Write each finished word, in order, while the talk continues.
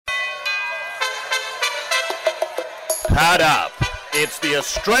Pad up. It's the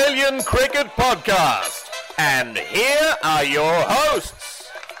Australian Cricket Podcast. And here are your hosts.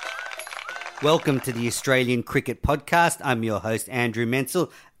 Welcome to the Australian Cricket Podcast. I'm your host, Andrew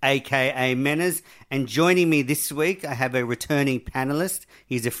Menzel, aka Menners. And joining me this week, I have a returning panellist.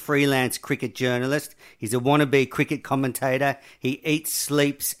 He's a freelance cricket journalist. He's a wannabe cricket commentator. He eats,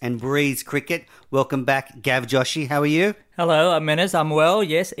 sleeps and breathes cricket. Welcome back, Gav Joshi. How are you? Hello, I'm Menners. I'm well.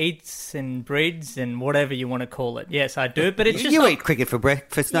 Yes, eats and breeds and whatever you want to call it. Yes, I do. But it's just you eat cricket for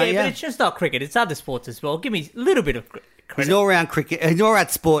breakfast, don't you? Yeah, but it's just not cricket. It's other sports as well. Give me a little bit of credit. He's an all-round cricket, an all-round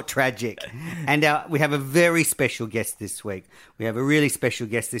sport tragic. And we have a very special guest this week. We have a really special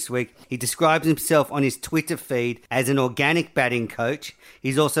guest this week. He describes himself on his Twitter feed as an organic batting coach.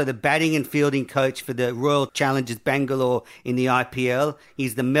 He's also the batting and fielding coach for the Royal Challengers Bangalore in the IPL.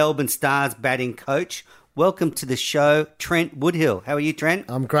 He's the Melbourne Stars batting coach. Welcome to the show, Trent Woodhill. How are you, Trent?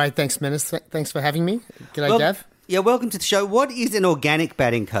 I'm great. Thanks, Menace. Thanks for having me. G'day, Gav. Yeah, welcome to the show. What is an organic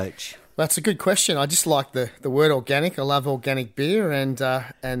batting coach? Well, that's a good question. I just like the word organic. I love organic beer, and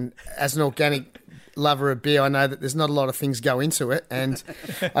as an organic lover of beer, I know that there's not a lot of things go into it, and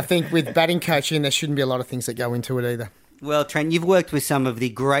I think with batting coaching, there shouldn't be a lot of things that go into it either. Well, Trent, you've worked with some of the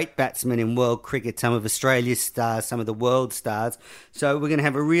great batsmen in world cricket, some of Australia's stars, some of the world stars. So we're going to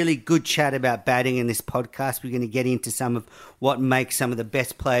have a really good chat about batting in this podcast. We're going to get into some of what makes some of the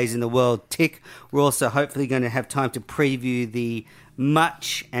best players in the world tick. We're also hopefully going to have time to preview the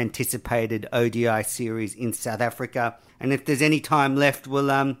much anticipated ODI series in South Africa. And if there's any time left,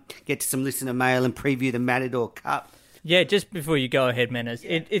 we'll get to some listener mail and preview the Matador Cup. Yeah, just before you go ahead, Menners,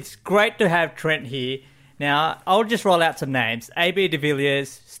 it's great to have Trent here. Now, I'll just roll out some names. A.B. de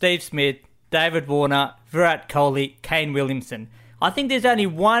Villiers, Steve Smith, David Warner, Virat Kohli, Kane Williamson. I think there's only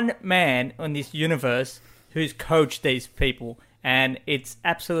one man in this universe who's coached these people, and it's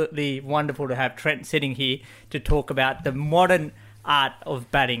absolutely wonderful to have Trent sitting here to talk about the modern art of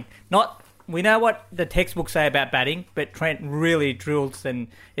batting. We know what the textbooks say about batting, but Trent really drills, and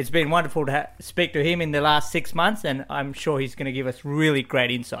it's been wonderful to speak to him in the last 6 months, and I'm sure he's going to give us really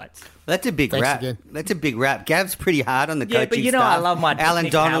great insights. Well, that's a big Thanks rap. Again. That's a big rap. Gav's pretty hard on the coaching but you know staff. I love my Alan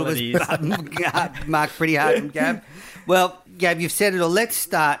Donald was technicalities. marked pretty hard from Gav. Well, Gav, you've said it all. Let's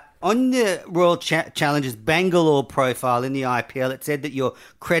start. On the Royal Challengers Bangalore profile in the IPL, it said that you're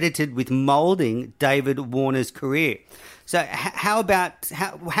credited with moulding David Warner's career. So how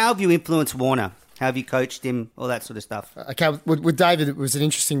have you influenced Warner? How have you coached him? All that sort of stuff. Okay, with David, it was an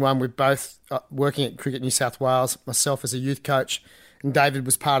interesting one. We're both working at Cricket New South Wales, myself as a youth coach, and David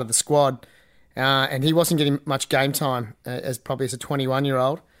was part of the squad. And he wasn't getting much game time as a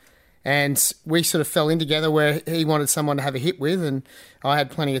 21-year-old. And we sort of fell in together where he wanted someone to have a hit with, and I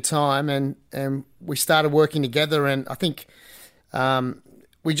had plenty of time, and we started working together, and I think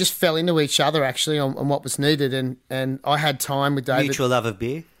we just fell into each other actually on what was needed, and I had time with David. Mutual love of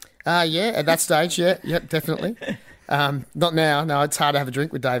beer? Yeah, at that stage, yeah, definitely. Not now. No, it's hard to have a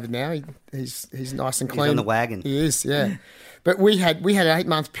drink with David now. He's nice and clean. He's on the wagon. He is, yeah. But we had an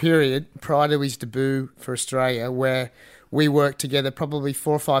 8-month period prior to his debut for Australia where we worked together probably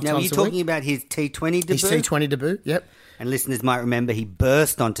 4 or 5 now, times a week. week. Now, are you talking about his T20 debut? His T20 debut, yep. And listeners might remember he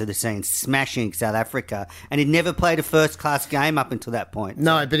burst onto the scene, smashing South Africa, and he'd never played a first-class game up until that point.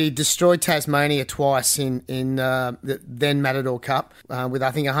 No, but he destroyed Tasmania twice in the then Matador Cup with,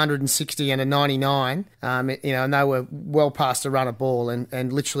 I think, 160 and a 99. And they were well past a run of ball,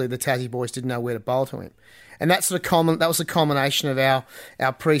 and literally the Tassie boys didn't know where to bowl to him. And that was a culmination of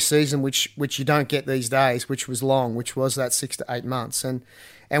our pre-season, which you don't get these days, which was long, which was that 6 to 8 months.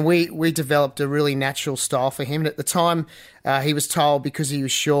 And we developed a really natural style for him. And at the time, he was told, because he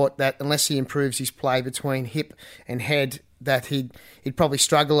was short, that unless he improves his play between hip and head, that he'd probably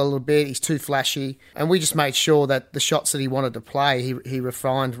struggle a little bit. He's too flashy. And we just made sure that the shots that he wanted to play, he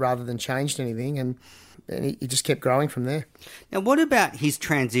refined rather than changed anything. And he just kept growing from there. Now, what about his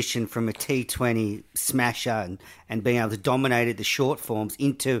transition from a T20 smasher and being able to dominate at the short forms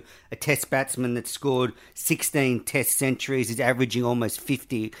into a test batsman that scored 16 test centuries, is averaging almost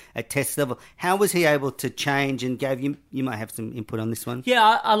 50 at test level? How was he able to change? And Gav, you might have some input on this one.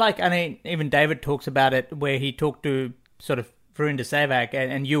 Yeah, I mean, even David talks about it where he talked to sort of Virender Sehwag,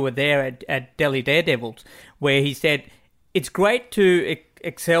 and you were there at Delhi Daredevils, where he said it's great to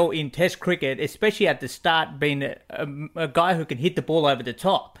excel in Test cricket, especially at the start, being a guy who can hit the ball over the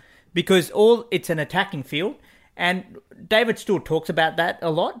top, because it's an attacking field. And David still talks about that a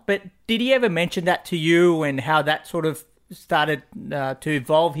lot, but did he ever mention that to you and how that sort of started to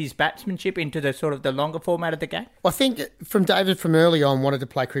evolve his batsmanship into the sort of the longer format of the game? Well, I think David from early on wanted to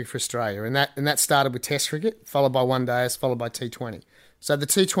play cricket for Australia, and that started with Test cricket, followed by one days, followed by T20. So the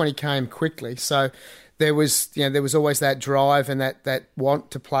T20 came quickly. So there was always that drive and that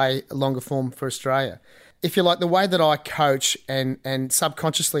want to play a longer form for Australia. If you like, the way that I coach and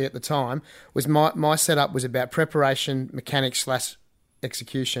subconsciously at the time was my setup was about preparation, mechanics /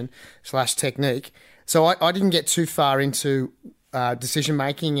 execution / technique. So I didn't get too far into decision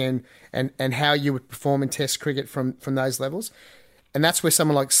making and how you would perform in Test cricket from those levels. And that's where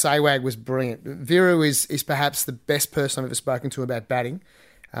someone like Sehwag was brilliant. Viru is perhaps the best person I've ever spoken to about batting.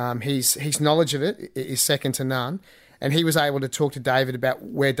 His knowledge of it is second to none. And he was able to talk to David about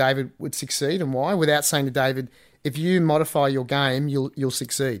where David would succeed and why, without saying to David, if you modify your game, you'll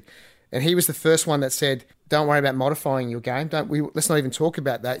succeed. And he was the first one that said, don't worry about modifying your game. Let's not even talk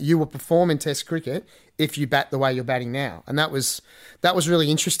about that. You will perform in Test cricket if you bat the way you're batting now. And that was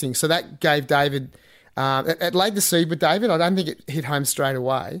really interesting. So that gave David, it laid the seed with David. I don't think it hit home straight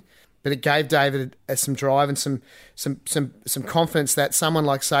away, but it gave David some drive and some confidence that someone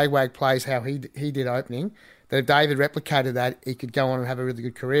like Sehwag plays how he did opening. That if David replicated that, he could go on and have a really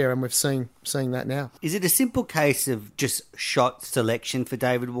good career, and we're seeing that now. Is it a simple case of just shot selection for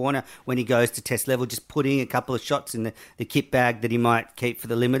David Warner when he goes to Test level, just putting a couple of shots in the kit bag that he might keep for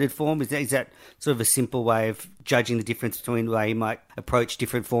the limited form? Is that sort of a simple way of judging the difference between the way he might approach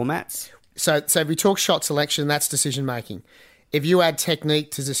different formats? So if we talk shot selection, that's decision making. If you add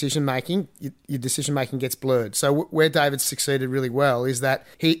technique to decision making, your decision making gets blurred. So where David's succeeded really well is that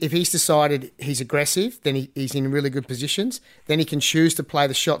if he's decided he's aggressive, then he's in really good positions. Then he can choose to play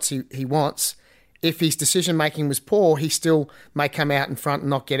the shots he wants. If his decision making was poor, he still may come out in front and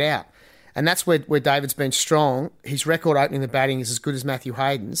not get out. And that's where David's been strong. His record opening the batting is as good as Matthew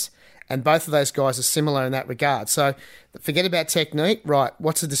Hayden's. And both of those guys are similar in that regard. So forget about technique. Right,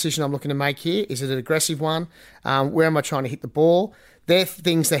 what's the decision I'm looking to make here? Is it an aggressive one? Where am I trying to hit the ball? They're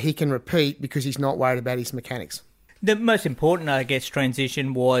things that he can repeat because he's not worried about his mechanics. The most important, I guess,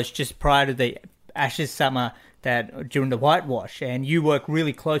 transition was just prior to the Ashes summer during the whitewash, and you worked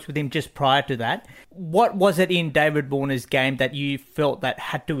really close with him just prior to that. What was it in David Warner's game that you felt that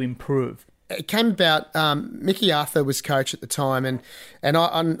had to improve? It came about, Mickey Arthur was coach at the time, and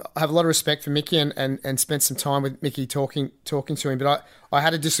I have a lot of respect for Mickey and spent some time with Mickey talking to him, but I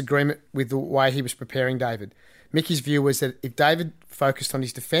had a disagreement with the way he was preparing David. Mickey's view was that if David focused on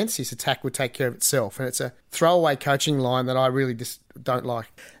his defence, his attack would take care of itself, and it's a throwaway coaching line that I really just don't like.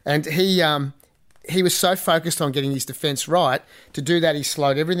 And he was so focused on getting his defence right, to do that he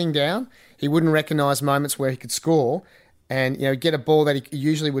slowed everything down. He wouldn't recognise moments where he could score, and get a ball that he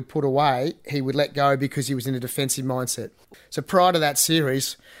usually would put away, he would let go because he was in a defensive mindset. So prior to that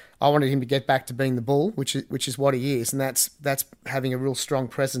series, I wanted him to get back to being the bull, which is what he is, and that's having a real strong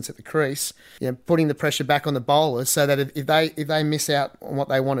presence at the crease, putting the pressure back on the bowlers so that if they miss out on what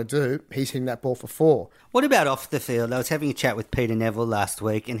they want to do, he's hitting that ball for 4. What about off the field? I was having a chat with Peter Neville last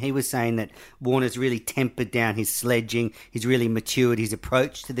week, and he was saying that Warner's really tempered down his sledging, he's really matured his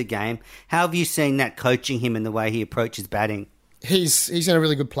approach to the game. How have you seen that coaching him in the way he approaches batting? He's in a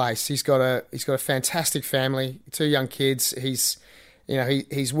really good place. He's got a fantastic family, 2 young kids. He's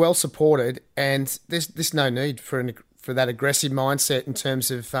well supported, and there's no need for that aggressive mindset in terms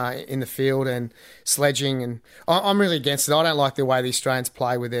of in the field and sledging. And I'm really against it. I don't like the way the Australians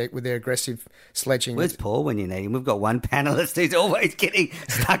play with their aggressive sledging. Where's Paul when you need him? We've got one panellist who's always getting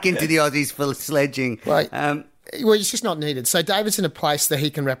stuck into the Aussies for sledging. Well, it's just not needed. So David's in a place that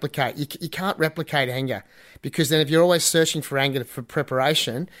he can replicate. You can't replicate anger, because then if you're always searching for anger for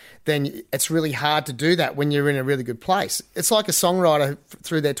preparation, then it's really hard to do that when you're in a really good place. It's like a songwriter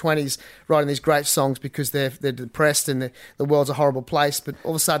through their 20s writing these great songs because they're depressed and the world's a horrible place, but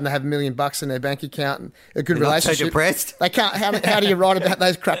all of a sudden they have $1 million in their bank account and a good relationship. Not so depressed. They can't. How do you write about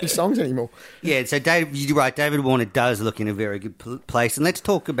those crappy songs anymore? Yeah, so you're right. David Warner does look in a very good place, and let's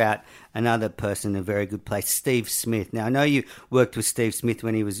talk about another person in a very good place, Steve Smith. Now, I know you worked with Steve Smith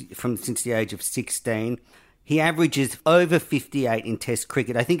when he was since the age of 16. He averages over 58 in Test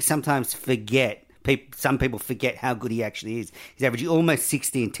cricket. I think sometimes some people forget how good he actually is. He's averaging almost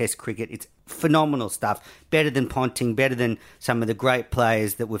 60 in Test cricket. It's phenomenal stuff. Better than Ponting, better than some of the great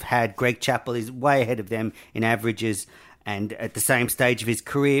players that we've had. Greg Chappell is way ahead of them in averages and at the same stage of his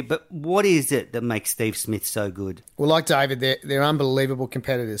career. But what is it that makes Steve Smith so good? Well, like David, they're unbelievable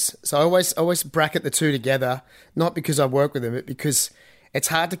competitors. So I always bracket the two together, not because I work with them, but because it's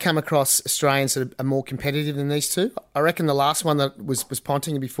hard to come across Australians that are more competitive than these two. I reckon the last one that was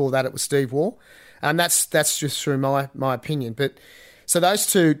Ponting, and before that it was Steve Waugh. And that's just through my opinion. But so those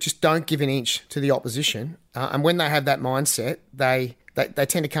two just don't give an inch to the opposition. And when they have that mindset, they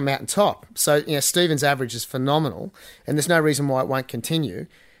tend to come out on top. So, Stephen's average is phenomenal, and there's no reason why it won't continue,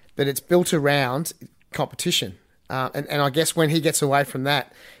 but it's built around competition. And I guess when he gets away from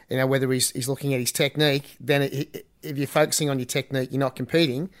that whether he's looking at his technique, then if you're focusing on your technique, you're not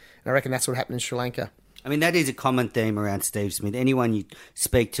competing. And I reckon that's what happened in Sri Lanka. I mean, that is a common theme around Steve Smith. Anyone you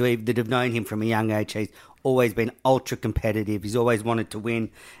speak to that have known him from a young age, he's always been ultra competitive. He's always wanted to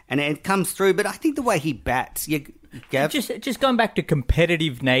win, and it comes through. But I think the way he bats, Gav? Just going back to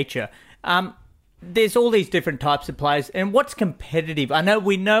competitive nature, there's all these different types of players, and what's competitive? I know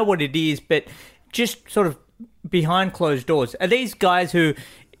we know what it is, but just sort of behind closed doors, are these guys who,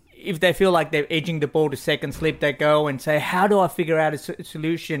 if they feel like they're edging the ball to second slip, they go and say, how do I figure out a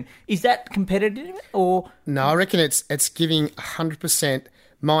solution? Is that competitive or? No, I reckon it's giving 100%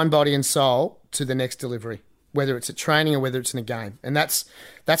 mind, body and soul to the next delivery, whether it's at training or whether it's in a game. And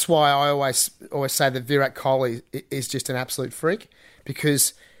that's why I always say that Virat Kohli is just an absolute freak,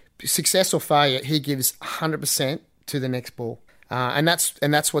 because success or failure, he gives 100% to the next ball. And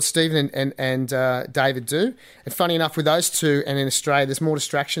that's what Stephen and David do. And funny enough, with those two, and in Australia, there's more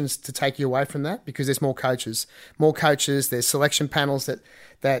distractions to take you away from that, because there's more coaches. There's selection panels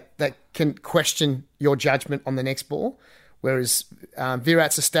that can question your judgment on the next ball. Whereas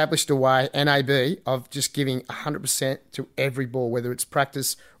Virat's established a way, NAB, of just giving 100% to every ball, whether it's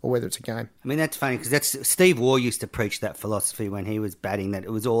practice or whether it's a game. I mean, that's funny, because Steve Waugh used to preach that philosophy when he was batting, that it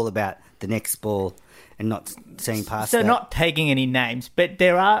was all about the next ball and not seeing past that. So not taking any names, but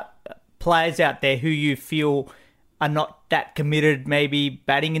there are players out there who you feel are not that committed, maybe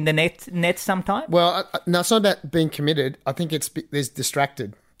batting in the net sometimes? Well, no, it's not about being committed. I think there's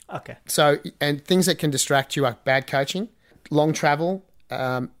distracted. Okay. So, and things that can distract you are bad coaching, long travel,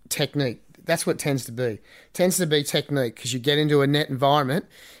 technique. That's what it tends to be. It tends to be technique, because you get into a net environment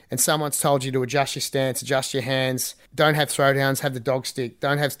and someone's told you to adjust your stance, adjust your hands, don't have throwdowns, have the dog stick,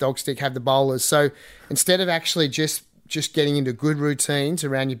 don't have dog stick, have the bowlers. So instead of actually just getting into good routines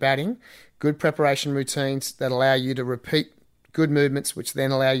around your batting, good preparation routines that allow you to repeat good movements, which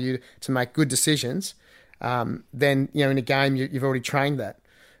then allow you to make good decisions, then, in a game, you've already trained that.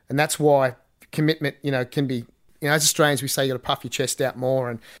 And that's why commitment, can be, as Australians, we say you got to puff your chest out more,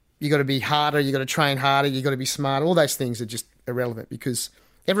 and you got to be harder, you got to train harder, you got to be smarter. All those things are just irrelevant, because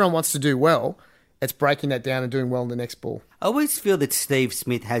everyone wants to do well. It's breaking that down and doing well in the next ball. I always feel that Steve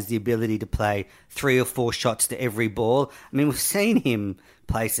Smith has the ability to play 3 or 4 shots to every ball. I mean, we've seen him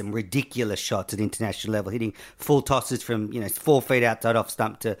play some ridiculous shots at international level, hitting full tosses from 4 feet outside off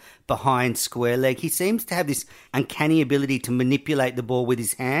stump to behind square leg. He seems to have this uncanny ability to manipulate the ball with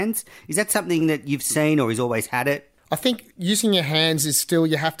his hands. Is that something that you've seen, or he's always had it? I think using your hands is still,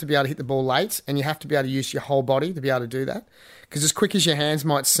 you have to be able to hit the ball late, and you have to be able to use your whole body to be able to do that. Because as quick as your hands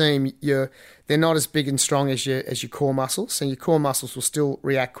might seem, they're not as big and strong as your core muscles, and your core muscles will still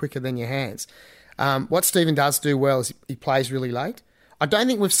react quicker than your hands. What Stephen does do well is he plays really late. I don't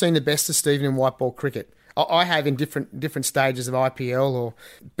think we've seen the best of Stephen in white ball cricket. I have in different stages of IPL,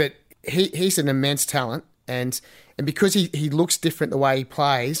 but he's an immense talent, and because he looks different the way he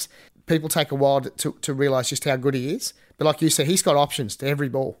plays, people take a while to realise just how good he is. But like you said, he's got options to every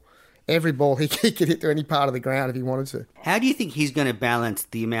ball. Every ball he could hit to any part of the ground if he wanted to. How do you think he's going to balance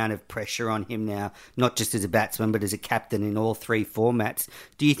the amount of pressure on him now, not just as a batsman, but as a captain in all 3 formats?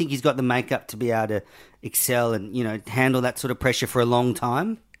 Do you think he's got the makeup to be able to excel and, handle that sort of pressure for a long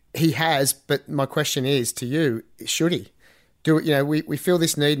time? He has, but my question is to you, should he? We feel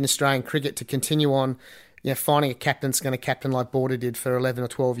this need in Australian cricket to continue on, finding a captain that's going to captain like Border did for 11 or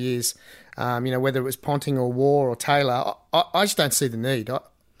 12 years, whether it was Ponting or Waugh or Taylor. I just don't see the need.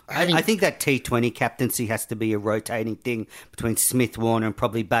 I think that T20 captaincy has to be a rotating thing between Smith, Warner, and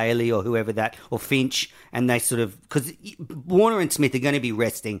probably Bailey or whoever or Finch, and they sort of, because Warner and Smith are going to be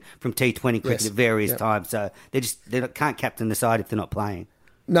resting from T20 cricket at various times, so they can't captain the side if they're not playing.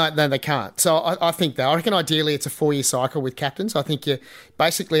 No, they can't. So I think that. I reckon ideally it's a 4-year cycle with captains. I think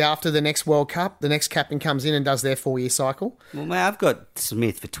basically after the next World Cup, the next captain comes in and does their 4-year cycle. Well, mate, I've got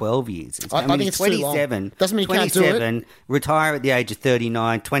Smith for 12 years. I think it's 27. Too long. Doesn't mean you can't do it. Retire at the age of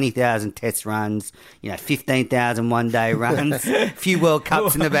 39, 20,000 test runs, 15,000 one-day runs, a few World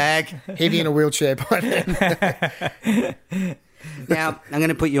Cups in the bag. He'll be in a wheelchair by then. Now, I'm going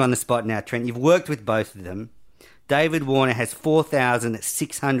to put you on the spot now, Trent. You've worked with both of them. David Warner has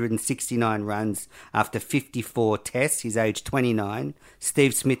 4,669 runs after 54 tests. He's aged 29.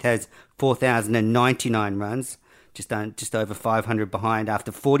 Steve Smith has 4,099 runs, just over 500 behind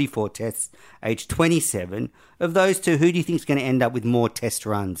after 44 tests, aged 27. Of those two, who do you think is going to end up with more test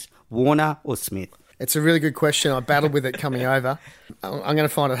runs, Warner or Smith? It's a really good question. I battled with it coming over. I'm going to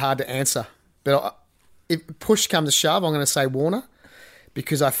find it hard to answer. But if push comes to shove, I'm going to say Warner,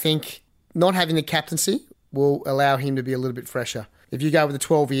 because I think not having the captaincy will allow him to be a little bit fresher. If you go with the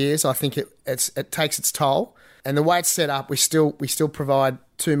 12 years, I think it takes its toll. And the way it's set up, we still provide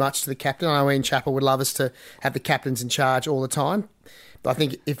too much to the captain. I know Ian Chappell would love us to have the captains in charge all the time. But I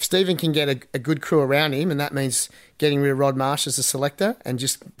think if Stephen can get a good crew around him, and that means getting rid of Rod Marsh as a selector and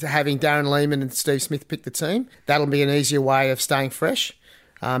just having Darren Lehman and Steve Smith pick the team, that'll be an easier way of staying fresh.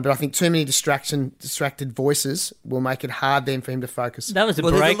 But I think too many distracted voices will make it hard then for him to focus. That was a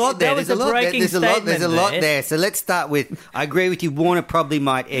Well, break. there's a lot there. That was a breaking statement. There's a lot there. So let's start with, I agree with you, Warner probably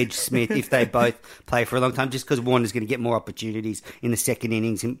might edge Smith if they both play for a long time, just because Warner's going to get more opportunities in the second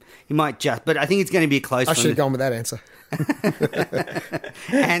innings. He might just, but I think it's going to be a close one. I should have gone with that answer.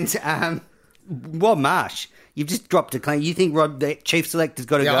 And Marsh, you've just dropped a claim. You think the chief selector's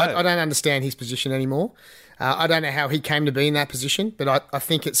got to go? I don't understand his position anymore. I don't know how he came to be in that position, but I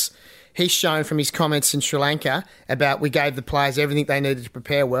think he's shown from his comments in Sri Lanka about we gave the players everything they needed to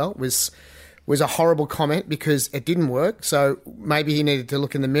prepare well was a horrible comment because it didn't work. So maybe he needed to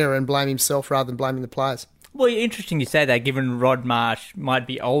look in the mirror and blame himself rather than blaming the players. Well, interesting you say that, given Rod Marsh might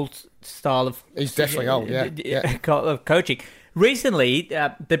be old style of... He's definitely old, yeah. Of coaching. Recently,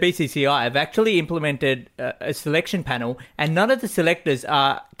 the BCCI have actually implemented a selection panel, and none of the selectors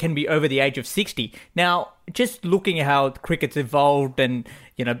can be over the age of 60. Now, just looking at how cricket's evolved and,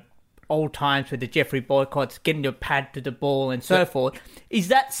 old times with the Jeffrey boycotts, getting your pad to the ball and so forth, is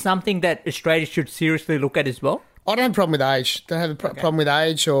that something that Australia should seriously look at as well? I don't have a problem with age. Don't have a problem with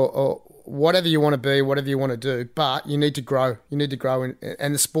age or whatever you want to be, whatever you want to do, but you need to grow. You need to grow,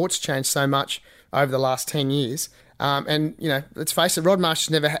 and the sport's changed so much over the last 10 years. And, let's face it, Rod Marsh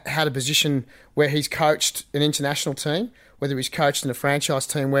has never had a position where he's coached an international team, whether he's coached in a franchise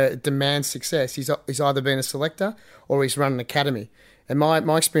team where it demands success. He's either been a selector or he's run an academy. And my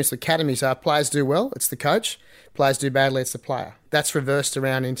experience with academies are players do well, it's the coach. Players do badly, it's the player. That's reversed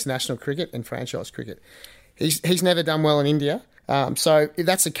around international cricket and franchise cricket. He's never done well in India. So if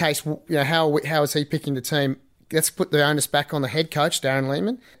that's the case, how is he picking the team? Let's put the onus back on the head coach, Darren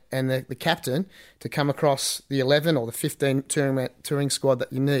Lehman, and the captain to come across the 11 or the 15 touring squad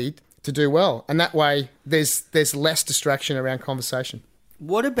that you need to do well. And that way, there's less distraction around conversation.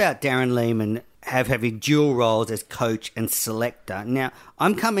 What about Darren Lehman having dual roles as coach and selector? Now,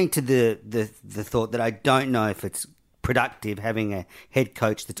 I'm coming to the thought that I don't know if it's productive having a head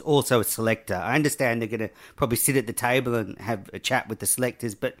coach that's also a selector. I understand they're going to probably sit at the table and have a chat with the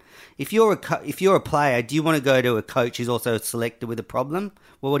selectors, but if you're a player, do you want to go to a coach who's also a selector with a problem?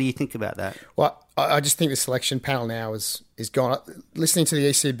 Well, what do you think about that? Well, I just think the selection panel now is gone. Listening to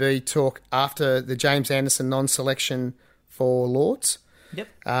the ECB talk after the James Anderson non-selection for Lords, yep.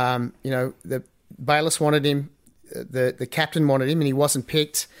 The Bayliss wanted him, the captain wanted him, and he wasn't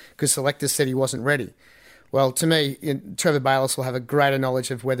picked because selectors said he wasn't ready. Well, to me, Trevor Bayliss will have a greater knowledge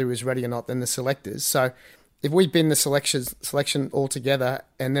of whether he was ready or not than the selectors. So if we bin the selection altogether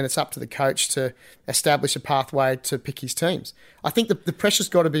and then it's up to the coach to establish a pathway to pick his teams, I think the pressure's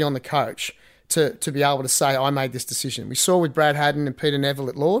got to be on the coach to be able to say, I made this decision. We saw with Brad Haddon and Peter Neville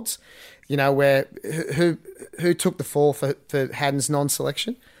at Lords, where who took the fall for Haddon's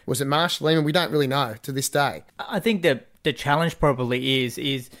non-selection? Was it Marsh, Lehman? We don't really know to this day. I think the challenge probably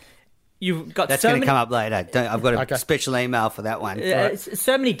is you've got that's so going many... to come up later. I've got a special email for that one.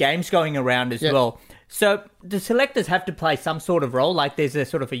 So many games going around as well. So the selectors have to play some sort of role, like there's a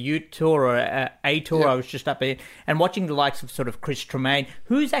sort of a youth tour or a tour. I was just up there and watching the likes of sort of Chris Tremaine.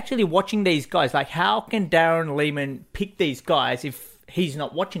 Who's actually watching these guys? Like, how can Darren Lehman pick these guys if he's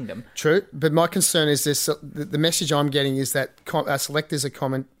not watching them? True, but my concern is this: the message I'm getting is that selectors are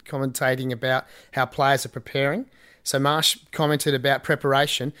commentating about how players are preparing. So Marsh commented about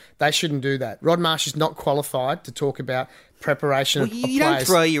preparation. They shouldn't do that. Rod Marsh is not qualified to talk about preparation of players. You don't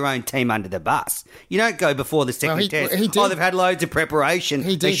throw your own team under the bus. You don't go before the second test. He did. Oh, they've had loads of prepreparation.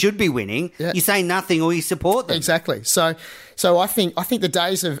 They should be winning. Yeah. You say nothing or you support them. Exactly. So I think the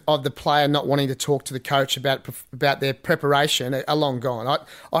days of the player not wanting to talk to the coach about their preparation are long gone.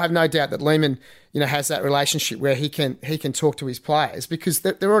 I have no doubt that Lehman has that relationship where he can talk to his players because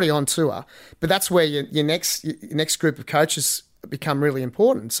they're already on tour. But that's where your next group of coaches become really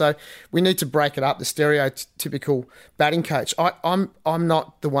important. So we need to break it up, the stereotypical batting coach. I'm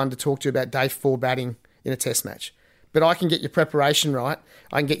not the one to talk to you about day 4 batting in a test match. But I can get your preparation right,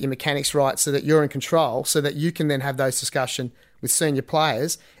 I can get your mechanics right so that you're in control, so that you can then have those discussions with senior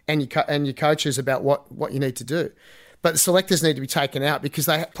players and your coaches about what you need to do. But the selectors need to be taken out because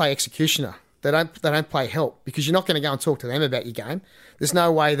they play executioner. They don't play help because you're not going to go and talk to them about your game. There's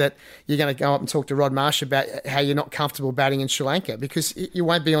no way that you're going to go up and talk to Rod Marsh about how you're not comfortable batting in Sri Lanka because you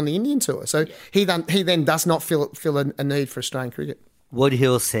won't be on the Indian tour. So he then does not feel a need for Australian cricket.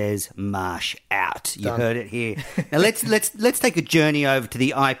 Woodhill says Marsh out. You Done. heard it here. Now let's take a journey over to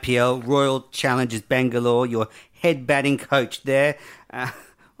the IPL, Royal Challengers Bangalore. Your head batting coach there.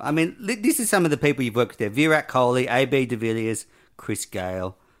 This is some of the people you've worked with there: Virat Kohli, AB de Villiers, Chris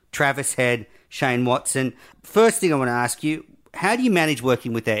Gale, Travis Head, Shane Watson. First thing I want to ask you: how do you manage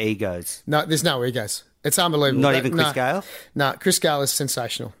working with their egos? No, there's no egos. It's unbelievable. Not even Chris Gale? No, Chris Gale is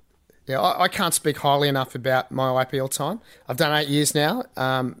sensational. Yeah, I can't speak highly enough about my IPL time. I've done 8 years now.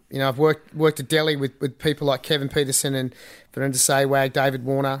 I've worked at Delhi with people like Kevin Peterson and Virender Sehwag, David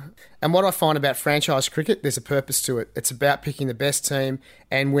Warner. And what I find about franchise cricket, there's a purpose to it. It's about picking the best team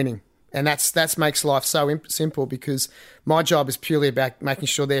and winning. And that makes life so simple, because my job is purely about making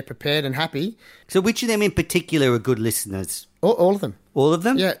sure they're prepared and happy. So which of them in particular are good listeners? All of them. All of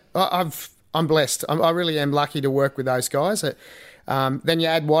them? Yeah, I'm blessed. I really am lucky to work with those guys. Then you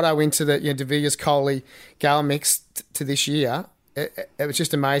add Watto into the De Villiers, Kohli, Gale mix to this year. It was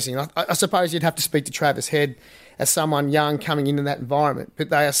just amazing. I suppose you'd have to speak to Travis Head as someone young coming into that environment, but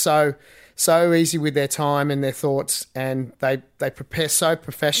they are so easy with their time and their thoughts, and they prepare so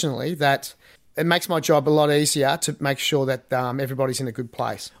professionally that it makes my job a lot easier to make sure that everybody's in a good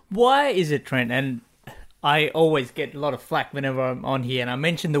place. Why is it, Trent? And I always get a lot of flack whenever I'm on here, and I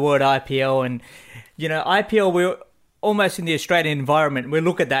mention the word IPL, and IPL, we're almost in the Australian environment. We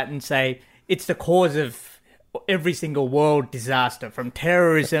look at that and say it's the cause of every single world disaster, from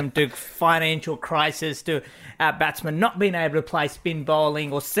terrorism to financial crisis to our batsmen not being able to play spin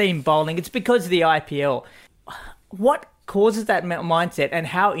bowling or seam bowling. It's because of the IPL. What causes that mindset, and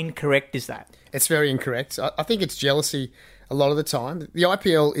how incorrect is that? It's very incorrect. I think it's jealousy a lot of the time. The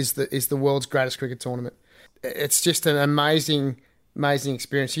IPL is the world's greatest cricket tournament. It's just an amazing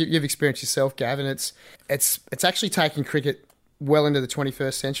experience. You've experienced yourself, Gav, and it's actually taking cricket well into the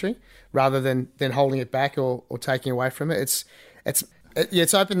 21st century rather than holding it back or taking away from it. It's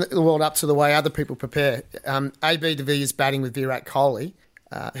opened the world up to the way other people prepare. AB de Villiers batting with Virat Kohli.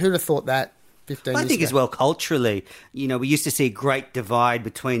 Who'd have thought that 15 years ago? I think as well culturally, we used to see a great divide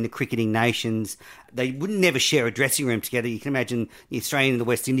between the cricketing nations. They would never share a dressing room together. You can imagine the Australian and the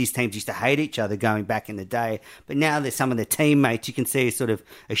West Indies teams used to hate each other going back in the day. But now there's some of their teammates. You can see sort of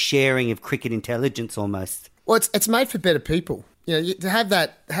a sharing of cricket intelligence almost. Well, it's made for better people. To have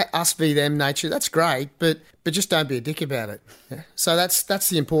that us v them nature, that's great, but just don't be a dick about it. Yeah. So that's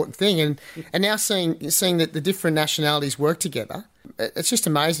the important thing. And now seeing that the different nationalities work together, it's just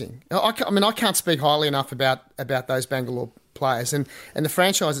amazing. I can't speak highly enough about those Bangalore players, and the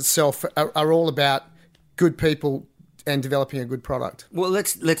franchise itself are all about good people and developing a good product. Well,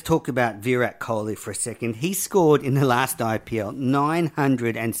 let's talk about Virat Kohli for a second. He scored in the last IPL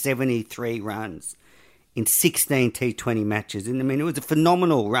 973 runs in 16 T20 matches. And it was a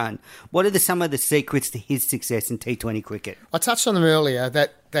phenomenal run. What are some of the secrets to his success in T20 cricket? I touched on them earlier,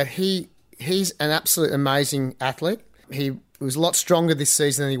 that he's an absolute amazing athlete. He was a lot stronger this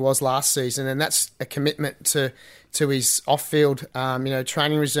season than he was last season, and that's a commitment to his off-field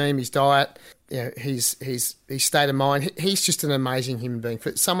training regime, his diet, his state of mind. He's just an amazing human being.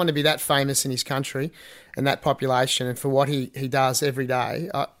 For someone to be that famous in his country and that population, and for what he does every day.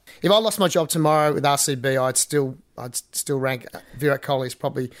 If I lost my job tomorrow with RCB, I'd still rank Virat Kohli as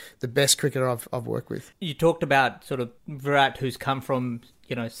probably the best cricketer I've worked with. You talked about sort of Virat, who's come from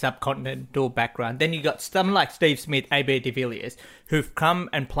subcontinental background. Then you got someone like Steve Smith, AB de Villiers, who've come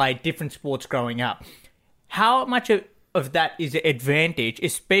and played different sports growing up. How much of that is an advantage,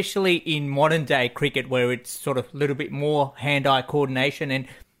 especially in modern day cricket, where it's sort of a little bit more hand-eye coordination and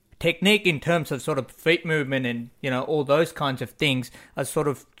technique in terms of sort of feet movement and all those kinds of things are sort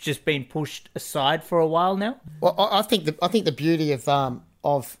of just been pushed aside for a while now? Well, I think the beauty of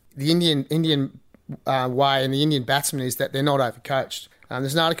the Indian way and the Indian batsmen is that they're not overcoached.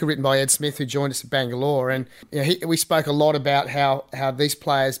 There's an article written by Ed Smith who joined us at Bangalore, and we spoke a lot about how these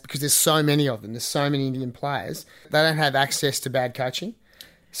players, because there's so many of them, there's so many Indian players, they don't have access to bad coaching.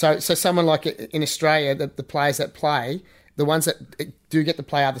 So someone like in Australia, the players that play, the ones that do get to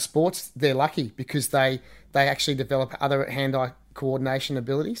play other sports, they're lucky because they actually develop other hand-eye coordination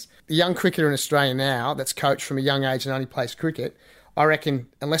abilities. The young cricketer in Australia now that's coached from a young age and only plays cricket, I reckon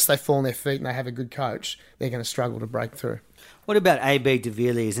unless they fall on their feet and they have a good coach, they're going to struggle to break through. What about AB de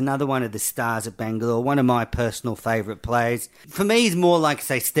Villiers, another one of the stars at Bangalore, one of my personal favourite players? For me, he's more like,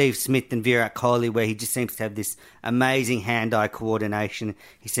 say, Steve Smith than Virat Kohli, where he just seems to have this amazing hand-eye coordination.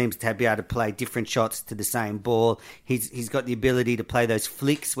 He seems to be able to play different shots to the same ball. He's got the ability to play those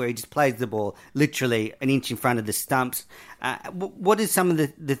flicks where he just plays the ball literally an inch in front of the stumps. What are some of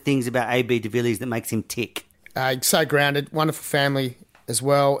the things about AB de Villiers that makes him tick? So grounded, wonderful family as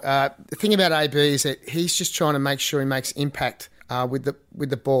well. The thing about AB is that he's just trying to make sure he makes impact with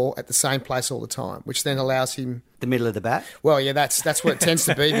the ball at the same place all the time, which then allows him The middle of the bat. Well, yeah, that's what it tends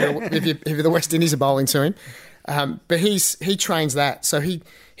to be if the West Indies are bowling to him. But he trains that, so he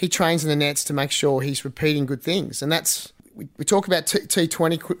trains in the nets to make sure he's repeating good things, and that's we talk about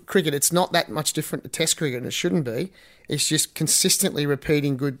T20 cricket. It's not that much different to Test cricket, and it shouldn't be. It's just consistently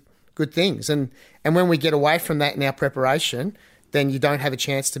repeating good things, and when we get away from that in our preparation, then you don't have a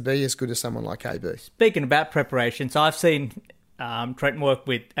chance to be as good as someone like AB. Speaking about preparations, I've seen Trent work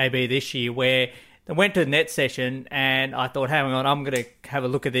with AB this year where I went to the net session and I thought, hang on, I'm going to have a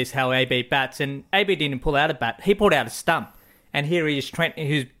look at this, how AB bats. And AB didn't pull out a bat. He pulled out a stump. And here he is, Trent,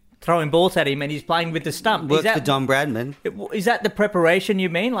 who's throwing balls at him and he's playing with the stump. Worked for Don Bradman. Is that the preparation you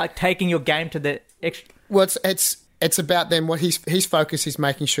mean? Like taking your game to the extra... Well, it's about then what his focus is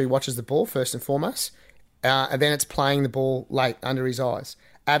making sure he watches the ball first and foremost. And then it's playing the ball late under his eyes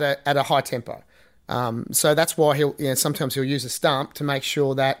at a high tempo. So that's why sometimes he'll use a stump to make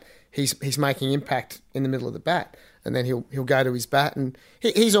sure that he's making impact in the middle of the bat, and then he'll go to his bat, and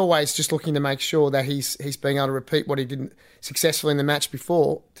he's always just looking to make sure that he's being able to repeat what he didn't successfully in the match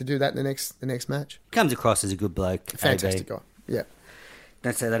before to do that in the next match. Comes across as a good bloke. Fantastic guy. Yeah.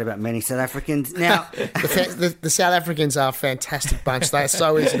 Don't say that about many South Africans. Now, the South Africans are a fantastic bunch. They're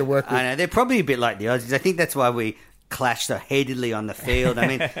so easy to work with. I know they're probably a bit like the Aussies. I think that's why we clash so heatedly on the field. I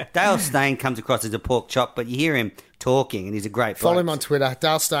mean, Dale Steyn comes across as a pork chop, but you hear him talking, and he's a great bloke. Follow him on Twitter,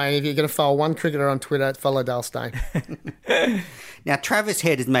 Dale Steyn. If you're going to follow one cricketer on Twitter, follow Dale Steyn. Now, Travis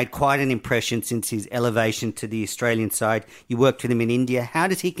Head has made quite an impression since his elevation to the Australian side. You worked with him in India. How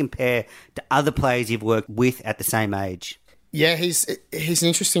does he compare to other players you've worked with at the same age? Yeah, he's an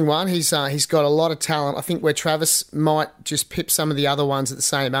interesting one. He's got a lot of talent. I think where Travis might just pip some of the other ones at the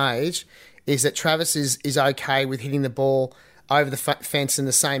same age is that Travis is okay with hitting the ball over the fence in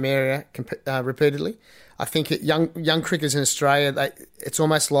the same area repeatedly. I think young cricketers in Australia, it's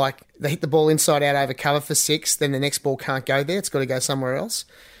almost like they hit the ball inside out over cover for 6, then the next ball can't go there. It's got to go somewhere else.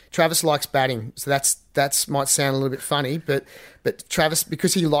 Travis likes batting, so that's might sound a little bit funny, but Travis,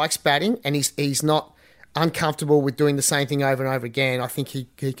 because he likes batting and he's not uncomfortable with doing the same thing over and over again, I think he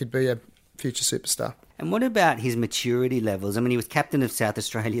could be a future superstar. And what about his maturity levels? I mean, he was captain of South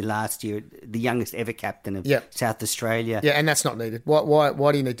Australia last year, the youngest ever captain of South Australia. Yeah, and that's not needed.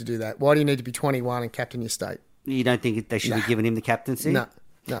 Why do you need to do that? Why do you need to be 21 and captain your state? You don't think they should have given him the captaincy? No.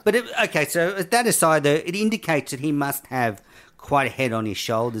 But, so that aside, though, it indicates that he must have quite a head on his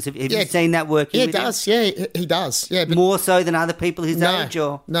shoulders. Have you seen that working with him? Yeah, he does. Yeah, but more so than other people his age?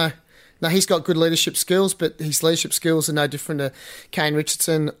 Or? No, he's got good leadership skills, but his leadership skills are no different to Kane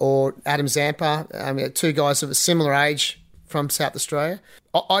Richardson or Adam Zampa. Two guys of a similar age from South Australia.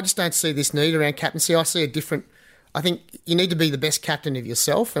 I just don't see this need around captaincy. I think you need to be the best captain of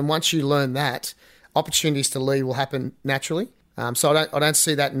yourself, and once you learn that, opportunities to lead will happen naturally. So I don't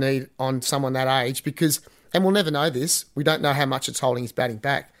see that need on someone that age because, and we'll never know this, we don't know how much it's holding his batting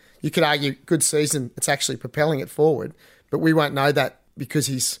back. You could argue good season, it's actually propelling it forward, but we won't know that because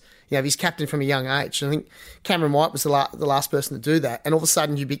he's captain from a young age. And I think Cameron White was the last person to do that. And all of a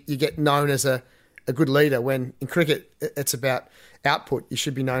sudden you get known as a good leader when in cricket it's about output. You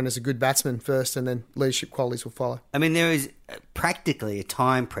should be known as a good batsman first and then leadership qualities will follow. I mean, there is practically a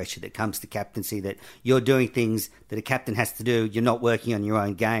time pressure that comes to captaincy that you're doing things that a captain has to do. You're not working on your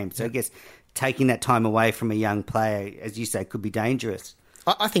own game. So I guess taking that time away from a young player, as you say, could be dangerous.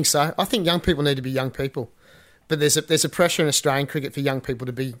 I think so. I think young people need to be young people. But there's a pressure in Australian cricket for young people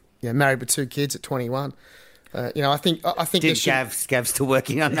to be married with 2 kids at 21. I think. Did Gav's still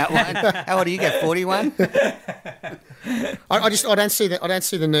working on that one? How old do you get? 41. I don't see that. I don't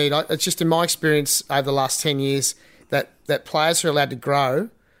see the need. It's just in my experience over the last 10 years that players are allowed to grow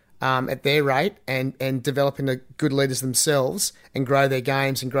at their rate and develop into good leaders themselves and grow their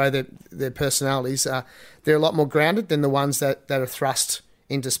games and grow their personalities. They're a lot more grounded than the ones that are thrust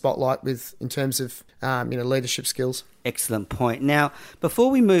into spotlight in terms of leadership skills. Excellent point. Now, before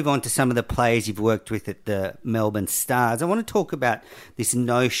we move on to some of the players you've worked with at the Melbourne Stars, I want to talk about this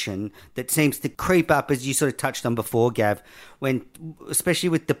notion that seems to creep up, as you sort of touched on before, Gav, when, especially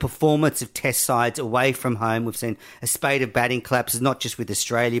with the performance of test sides away from home, we've seen a spate of batting collapses, not just with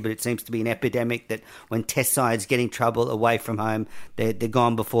Australia, but it seems to be an epidemic that when test sides get in trouble away from home, they're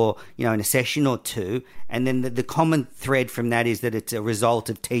gone before, in a session or two. And then the common thread from that is that it's a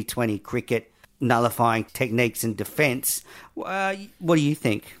result of T20 cricket nullifying techniques in defence. What do you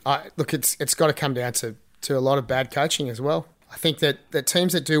think? Look, it's got to come down to a lot of bad coaching as well. I think that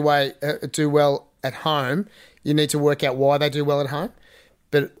teams that do well at home, you need to work out why they do well at home.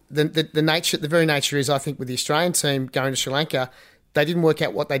 But the very nature is, I think, with the Australian team going to Sri Lanka, they didn't work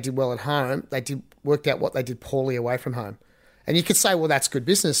out what they did well at home. They worked out what they did poorly away from home. And you could say, well, that's good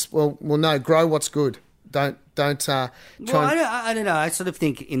business. Well, no, grow what's good. Don't try. I don't know. I sort of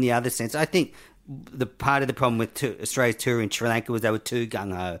think in the other sense, I think the part of the problem with Australia's tour in Sri Lanka was they were too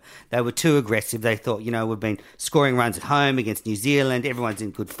gung-ho. They were too aggressive. They thought, we've been scoring runs at home against New Zealand. Everyone's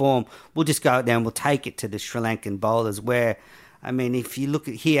in good form. We'll just go out there and we'll take it to the Sri Lankan bowlers where, if you look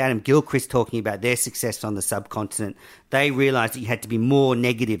at here, Adam Gilchrist talking about their success on the subcontinent, they realised that you had to be more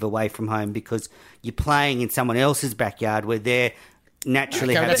negative away from home because you're playing in someone else's backyard where they're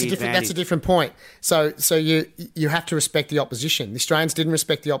naturally have the advantage. That's a different point. So you have to respect the opposition. The Australians didn't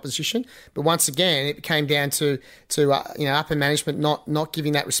respect the opposition, but once again, it came down to upper management not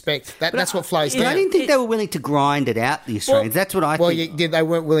giving that respect. That's what flows down. I didn't think they were willing to grind it out, the Australians. That's what I think. Well, they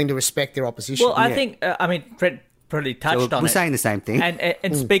weren't willing to respect their opposition. Well, I think, Trent probably touched on it. We're saying the same thing.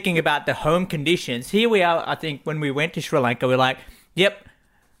 And speaking about the home conditions, here we are, I think, when we went to Sri Lanka, we're like, yep,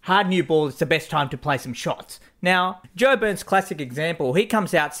 hard new ball, it's the best time to play some shots. Now, Joe Burns' classic example, he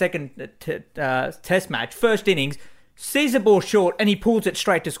comes out second test match, first innings, sees the ball short and he pulls it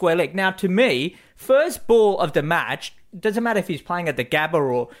straight to square leg. Now, to me, first ball of the match, doesn't matter if he's playing at the Gabba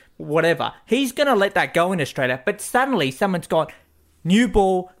or whatever, he's going to let that go in Australia. But suddenly someone's gone, new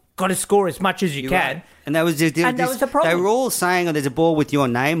ball, got to score as much as you can. Right. And that was the problem. They were all saying, there's a ball with your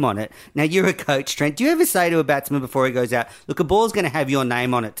name on it. Now, you're a coach, Trent. Do you ever say to a batsman before he goes out, look, a ball's going to have your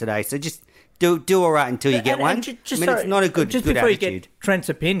name on it today, so just do all right until you get one? It's not a good attitude. Just before you get Trent's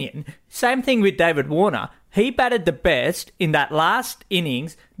opinion, same thing with David Warner. He batted the best in that last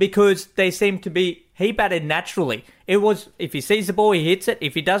innings because he batted naturally. It was, if he sees the ball, he hits it.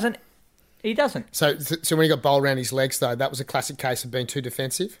 If he doesn't, he doesn't. So when he got bowled around his legs, though, that was a classic case of being too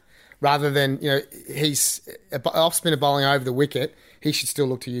defensive. Rather than, he's off spinner bowling over the wicket, he should still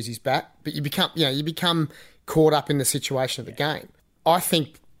look to use his bat. But you become caught up in the situation of the game. I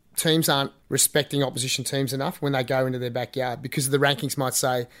think teams aren't respecting opposition teams enough when they go into their backyard because the rankings might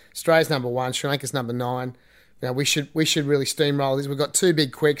say Australia's number 1, Sri Lanka's number 9. We should really steamroll this. We've got 2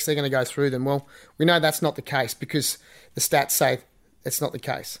 big quicks. They're going to go through them. Well, we know that's not the case because the stats say it's not the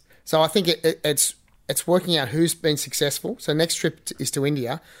case. So I think it's working out who's been successful. So next trip is to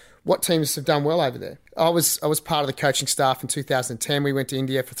India. What teams have done well over there? I was part of the coaching staff in 2010. We went to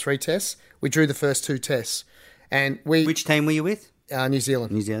India for 3 tests. We drew the first 2 tests. And Which team were you with? New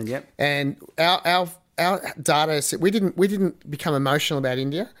Zealand. New Zealand, yep. And our data said we didn't become emotional about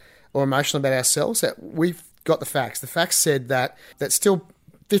India or emotional about ourselves. That we've got the facts. The facts said that still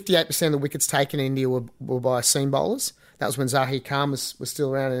 58% of the wickets taken in India were by seam bowlers. That was when Zahir Khan was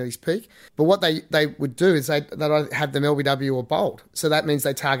still around at his peak. But what they would do is they'd have them LBW or bowled. So that means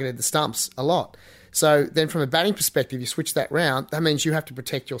they targeted the stumps a lot. So then from a batting perspective, you switch that round, that means you have to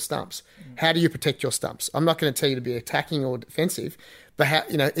protect your stumps. How do you protect your stumps? I'm not going to tell you to be attacking or defensive, but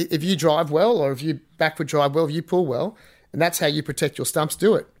if you drive well or if you backward drive well, if you pull well, and that's how you protect your stumps,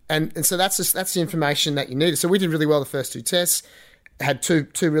 do it. And so that's the information that you needed. So we did really well the first 2 tests. Had two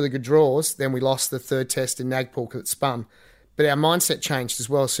really good draws. Then we lost the 3rd test in Nagpur because it spun. But our mindset changed as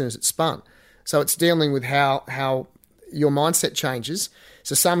well as soon as it spun. So it's dealing with how your mindset changes.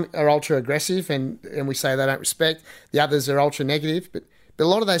 So some are ultra aggressive and we say they don't respect. The others are ultra negative. But a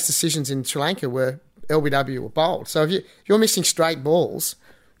lot of those decisions in Sri Lanka were LBW or bowled. So if you're missing straight balls,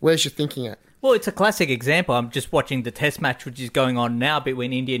 where's your thinking at? Well, it's a classic example. I'm just watching the test match, which is going on now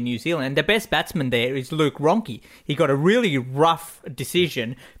between India and New Zealand. And the best batsman there is Luke Ronchi. He got a really rough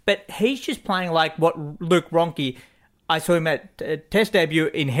decision, but he's just playing like what Luke Ronchi, I saw him at test debut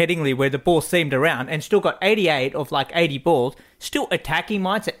in Headingley where the ball seamed around and still got 88 of like 80 balls, still attacking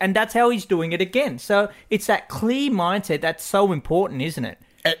mindset. And that's how he's doing it again. So it's that clear mindset that's so important, isn't it?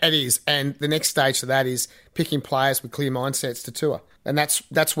 It is. And the next stage to that is picking players with clear mindsets to tour. And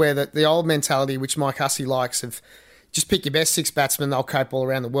that's where the old mentality, which Mike Hussey likes, of just pick your best 6 batsmen, they'll cope all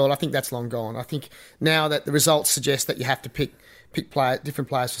around the world. I think that's long gone. I think now that the results suggest that you have to pick different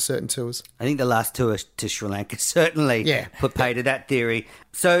players for certain tours. I think the last tour to Sri Lanka certainly put pay to that theory.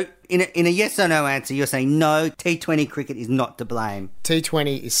 So in a yes or no answer, you're saying no, T20 cricket is not to blame.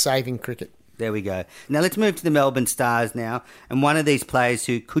 T20 is saving cricket. There we go. Now let's move to the Melbourne Stars now. And one of these players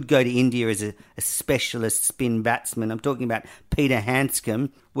who could go to India as a specialist spin batsman, I'm talking about Peter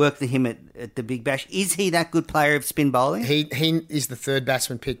Hanscom, worked for him at the Big Bash. Is he that good player of spin bowling? He is the 3rd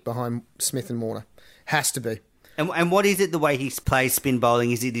batsman picked behind Smith and Warner. Has to be. And what is it, the way he plays spin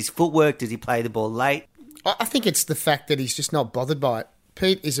bowling? Is it his footwork? Does he play the ball late? I think it's the fact that he's just not bothered by it.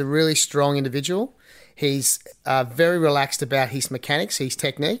 Pete is a really strong individual. He's very relaxed about his mechanics, his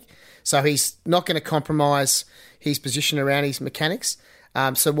technique. So he's not going to compromise his position around his mechanics.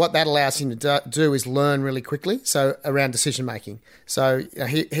 So what that allows him to do is learn really quickly, so around decision making. So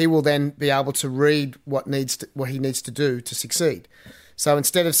he will then be able to read what he needs to do to succeed. So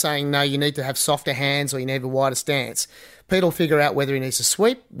instead of saying, no, you need to have softer hands or you need a wider stance, Pete will figure out whether he needs to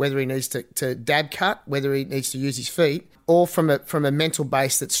sweep, whether he needs to dab cut, whether he needs to use his feet, or from a mental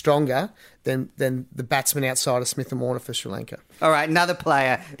base that's stronger than the batsman outside of Smith and Warner for Sri Lanka. All right, another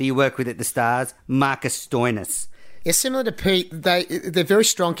player that you work with at the Stars, Marcus Stoinis. Yeah, similar to Pete, they're very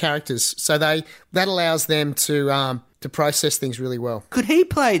strong characters, so that allows them to process things really well. Could he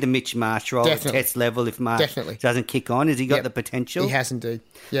play the Mitch Marsh role Definitely. at Test level if Marsh doesn't kick on? Has he got the potential? He has indeed.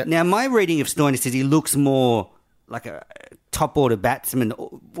 Yep. Now, my reading of Stoinis is he looks more like a top-order batsman,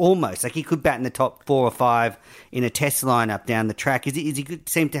 almost. Like he could bat in the top 4 or 5 in a Test lineup down the track. Is he good,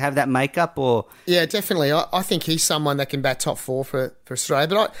 seem to have that makeup? Or Yeah, definitely. I think he's someone that can bat top 4 for Australia.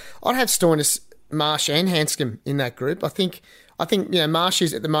 But I'd have Stoinis, Marsh and Hanscom in that group. I think Marsh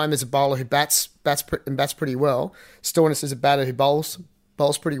is at the moment as a bowler who bats pretty well. Stoinis is a batter who bowls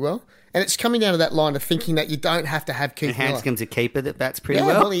pretty well. And it's coming down to that line of thinking that you don't have to have Keith Miller. And Hanscom's a keeper that bats pretty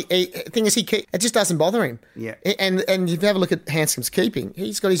well. Well, thing is, it just doesn't bother him. Yeah. And if you have a look at Hanscom's keeping,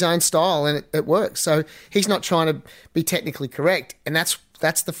 he's got his own style and it works. So he's not trying to be technically correct. And that's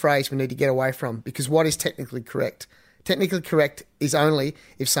the phrase we need to get away from, because what is technically correct? Technically correct is only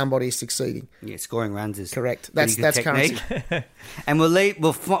if somebody is succeeding. Yeah, scoring runs is correct. That's currency. And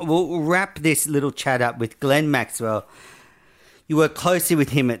we'll wrap this little chat up with Glenn Maxwell. You work closely with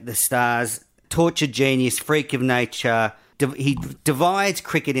him at the Stars. Torture genius, freak of nature. He divides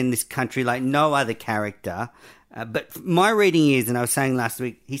cricket in this country like no other character. But my reading is, and I was saying last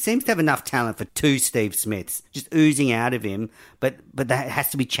week, he seems to have enough talent for 2 Steve Smiths, just oozing out of him. But that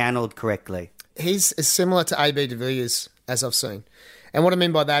has to be channeled correctly. He's as similar to AB de Villiers as I've seen. And what I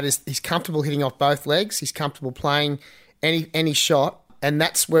mean by that is he's comfortable hitting off both legs. He's comfortable playing any shot. And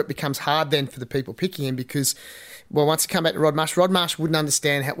that's where it becomes hard then for the people picking him because, well, once you come back to Rod Marsh wouldn't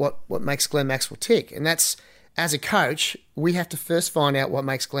understand what makes Glenn Maxwell tick. And that's, as a coach, we have to first find out what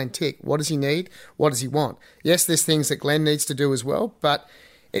makes Glenn tick. What does he need? What does he want? Yes, there's things that Glenn needs to do as well, but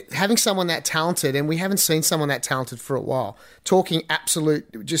having someone that talented, and we haven't seen someone that talented for a while, talking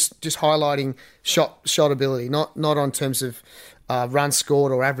absolute, just highlighting shot ability, not on terms of runs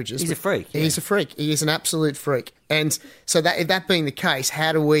scored or averages. He's a freak. Yeah. He's a freak. He is an absolute freak. And so that being the case,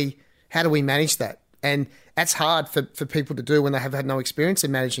 how do we manage that? And that's hard for people to do when they have had no experience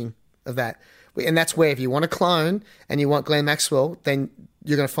in managing of that. And that's where if you want a clone and you want Glenn Maxwell, then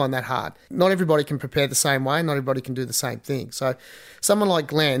you're going to find that hard. Not everybody can prepare the same way. Not everybody can do the same thing. So someone like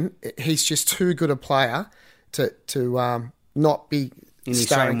Glenn, he's just too good a player to not be in the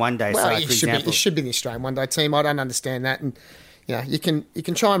Australian One Day side, for example. He should be in the Australian One Day team. I don't understand that. And you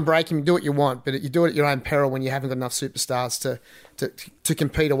can try and break him, do what you want, but you do it at your own peril when you haven't got enough superstars to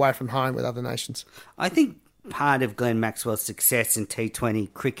compete away from home with other nations. I think part of Glenn Maxwell's success in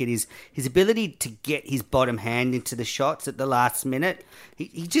T20 cricket is his ability to get his bottom hand into the shots at the last minute.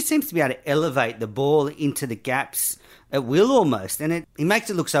 He just seems to be able to elevate the ball into the gaps at will almost. And he makes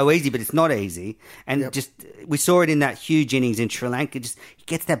it look so easy, but it's not easy. And we saw it in that huge innings in Sri Lanka. He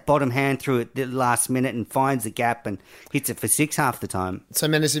gets that bottom hand through at the last minute and finds the gap and hits it for 6 half the time. So,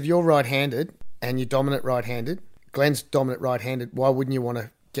 Manners, if you're right-handed and you're dominant right-handed, Glenn's dominant right-handed, why wouldn't you want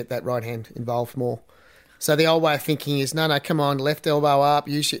to get that right hand involved more? So the old way of thinking is, no, come on, left elbow up.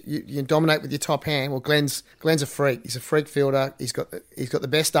 You dominate with your top hand. Well, Glenn's a freak. He's a freak fielder. He's got the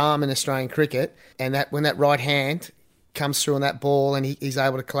best arm in Australian cricket, and that when that right hand comes through on that ball and he's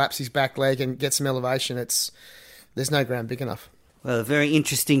able to collapse his back leg and get some elevation, there's no ground big enough. Well, a very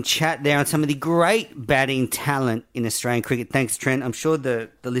interesting chat there on some of the great batting talent in Australian cricket. Thanks, Trent. I'm sure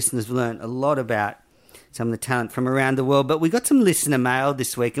the listeners have learned a lot about some of the talent from around the world. But we got some listener mail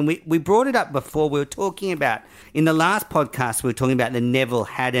this week, and we brought it up before. We were talking about, in the last podcast, we were talking about the Neville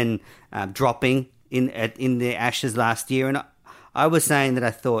Haddon dropping in the Ashes last year, and I was saying that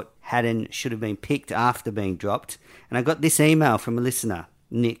I thought Haddon should have been picked after being dropped. And I got this email from a listener,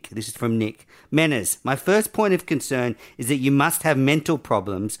 Nick. This is from Nick. Manners, my first point of concern is that you must have mental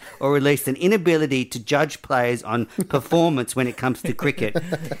problems or at least an inability to judge players on performance when it comes to cricket.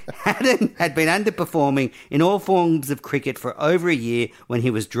 Haddon had been underperforming in all forms of cricket for over a year when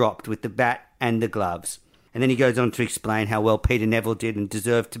he was dropped with the bat and the gloves. And then he goes on to explain how well Peter Neville did and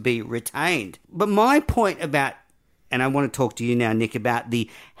deserved to be retained. But my point about, and I want to talk to you now, Nick, about the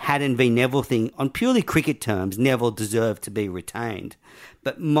Haddon v Neville thing. On purely cricket terms, Neville deserved to be retained.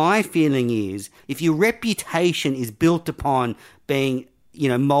 But my feeling is, if your reputation is built upon being,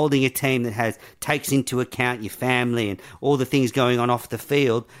 moulding a team that takes into account your family and all the things going on off the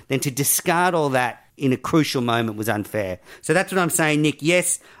field, then to discard all that in a crucial moment was unfair. So that's what I'm saying, Nick.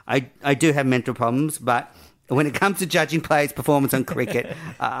 Yes, I do have mental problems, but when it comes to judging players' performance on cricket,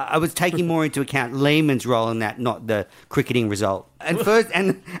 I was taking more into account Lehman's role in that, not the cricketing result. And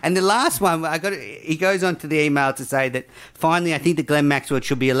the last one, he goes on to the email to say that finally I think that Glenn Maxwell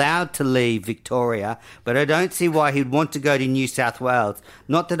should be allowed to leave Victoria, but I don't see why he'd want to go to New South Wales.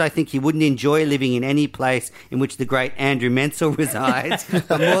 Not that I think he wouldn't enjoy living in any place in which the great Andrew Mensel resides,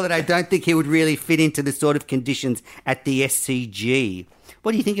 but more that I don't think he would really fit into the sort of conditions at the SCG.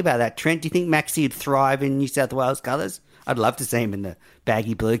 What do you think about that, Trent? Do you think Maxie would thrive in New South Wales colours? I'd love to see him in the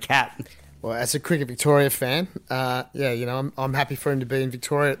baggy blue cap. Well, as a Cricket Victoria fan, I'm happy for him to be in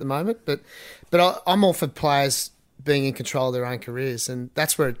Victoria at the moment. But I'm all for players being in control of their own careers, and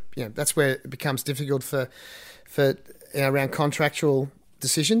that's where it becomes difficult for around contractual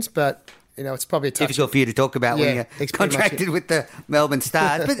decisions. But it's probably a difficult for you to talk about when you're contracted with the Melbourne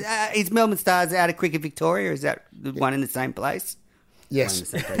Stars. But is Melbourne Stars out of Cricket Victoria? Or is that the one in the same place?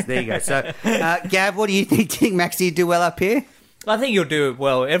 Yes. There you go. So, Gav, what do you think? Do you think Maxie would do well up here? I think you'll do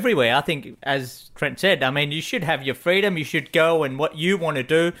well everywhere. I think, as Trent said, you should have your freedom. You should go and what you want to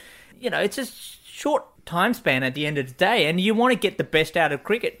do. It's a short time span at the end of the day, and you want to get the best out of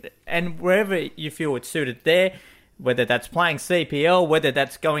cricket. And wherever you feel it's suited there, whether that's playing CPL, whether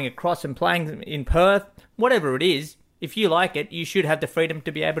that's going across and playing in Perth, whatever it is, if you like it, you should have the freedom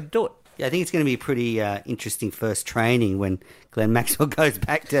to be able to do it. Yeah, I think it's going to be a pretty interesting first training when Glenn Maxwell goes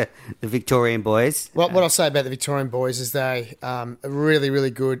back to the Victorian boys. What I'll say about the Victorian boys is they are really, really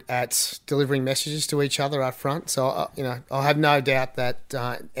good at delivering messages to each other up front. So, I have no doubt that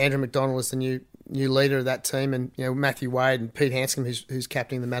Andrew McDonald is the new leader of that team, and Matthew Wade and Pete Hanscom, who's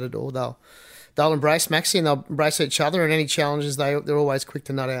captaining the Matador, they'll embrace Maxie and they'll embrace each other, and any challenges they're always quick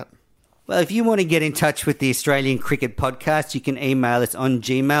to nut out. Well, if you want to get in touch with the Australian Cricket Podcast, you can email us on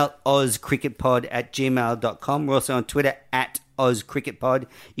Gmail, ozcricketpod@gmail.com. We're also on Twitter @OzCricketPod.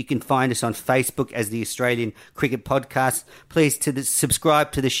 You can find us on Facebook as the Australian Cricket Podcast. Please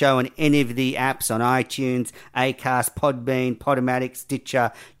subscribe to the show on any of the apps on iTunes, Acast, Podbean, Podomatic,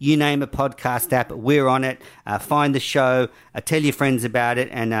 Stitcher. You name a podcast app, we're on it. Find the show, tell your friends about it,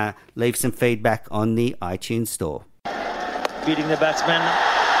 and leave some feedback on the iTunes store. Beating the batsman.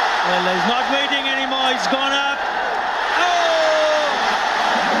 Well, he's not waiting anymore. He's gone up. Oh!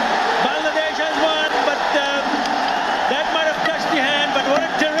 Bangladesh has won, but that might have touched the hand. But what a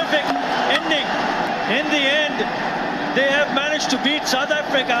terrific ending. In the end, they have managed to beat South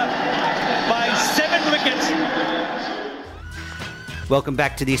Africa by 7 wickets. Welcome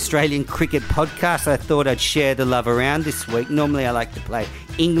back to the Australian Cricket Podcast. I thought I'd share the love around this week. Normally I like to play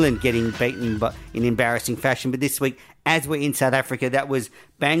England getting beaten in embarrassing fashion, but this week, as we're in South Africa, that was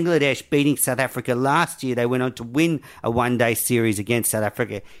Bangladesh beating South Africa last year. They went on to win a one-day series against South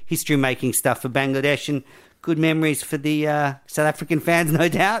Africa. History-making stuff for Bangladesh, and good memories for the South African fans, no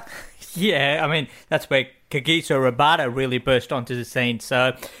doubt. Yeah, that's where Kagiso Rabada really burst onto the scene.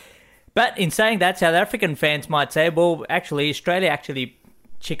 So, but in saying that, South African fans might say, well, actually, Australia actually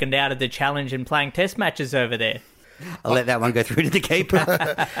chickened out of the challenge and playing test matches over there. I'll let that one go through to the keeper.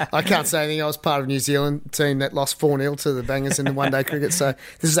 I can't say anything. I was part of New Zealand team that lost 4-0 to the Bangers in the one-day cricket, so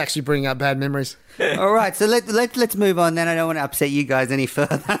this is actually bringing up bad memories. All right, so let's move on then. I don't want to upset you guys any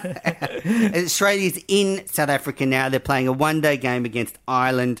further. Australia's in South Africa now. They're playing a one-day game against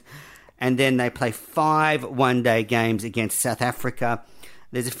Ireland, and then they play 5 one-day games against South Africa.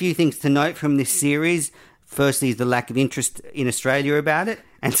 There's a few things to note from this series. Firstly is the lack of interest in Australia about it.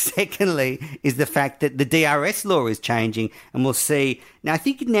 And secondly is the fact that the DRS law is changing, and we'll see. Now, I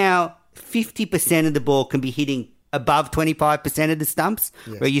think now 50% of the ball can be hitting above 25% of the stumps,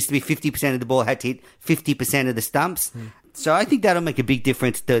 where it used to be 50% of the ball had to hit 50% of the stumps. So I think that'll make a big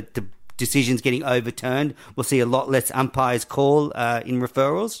difference to decisions getting overturned. We'll see a lot less umpires call in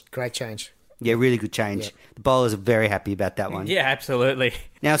referrals. Great change. Yeah, really good change. Yep. The bowlers are very happy about that one. Yeah, absolutely.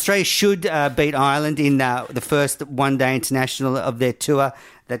 Now, Australia should beat Ireland in the first one-day international of their tour.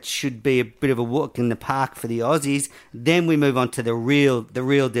 That should be a bit of a walk in the park for the Aussies. Then we move on to the real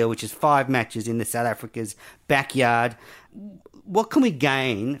deal, which is 5 matches in the South Africa's backyard. What can we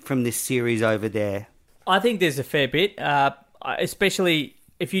gain from this series over there? I think there's a fair bit, especially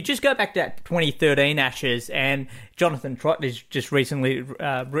if you just go back to that 2013 Ashes, and Jonathan Trott has just recently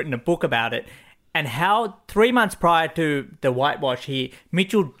written a book about it, and how 3 months prior to the whitewash here,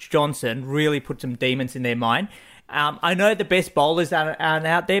 Mitchell Johnson really put some demons in their mind. I know the best bowlers aren't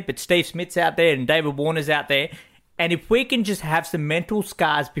out there, but Steve Smith's out there and David Warner's out there. And if we can just have some mental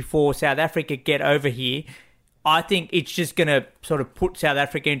scars before South Africa get over here, I think it's just going to sort of put South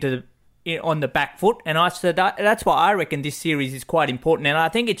Africa on the back foot. And that's why I reckon this series is quite important. And I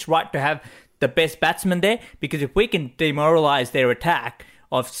think it's right to have the best batsman there, because if we can demoralise their attack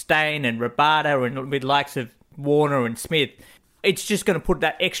of Steyn and Rabada and with likes of Warner and Smith, it's just going to put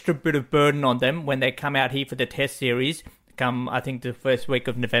that extra bit of burden on them when they come out here for the Test series come, I think, the first week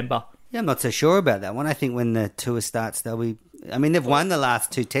of November. Yeah, I'm not so sure about that one. I think when the tour starts, they'll be... I mean, they've won the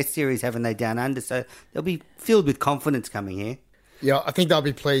last 2 Test series, haven't they, down under? So they'll be filled with confidence coming here. Yeah, I think they'll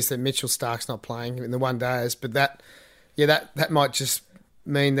be pleased that Mitchell Stark's not playing in the one days, but that might just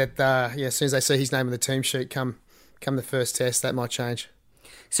mean that as soon as they see his name on the team sheet come the first Test, that might change.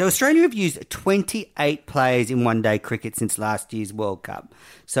 So Australia have used 28 players in one-day cricket since last year's World Cup.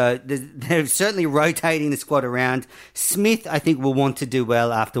 So they're certainly rotating the squad around. Smith, I think, will want to do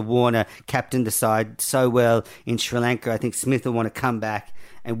well after Warner captained the side so well in Sri Lanka. I think Smith will want to come back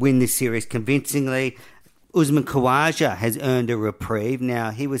and win this series convincingly. Usman Khawaja has earned a reprieve.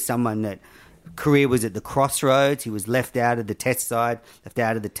 Now, he was someone that career was at the crossroads. He was left out of the Test side, left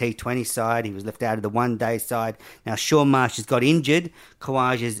out of the T20 side. He was left out of the one-day side. Now, Shaun Marsh has got injured.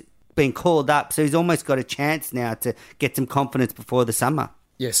 Khawaja's been called up, so he's almost got a chance now to get some confidence before the summer.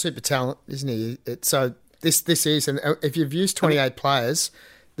 Yeah, super talent, isn't he? So this is, and if you've used 28 players,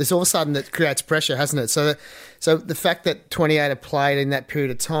 there's all of a sudden that creates pressure, hasn't it? So the fact that 28 are played in that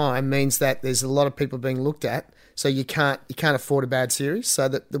period of time means that there's a lot of people being looked at. So you can't afford a bad series. So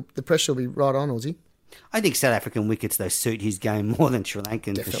that the pressure will be right on, Aussie. I think South African wickets, though, suit his game more than Sri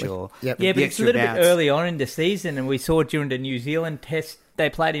Lankan. Definitely. For sure. Yep. Yeah, but it's a little bounce. bit early on in the season, and we saw during the New Zealand Test they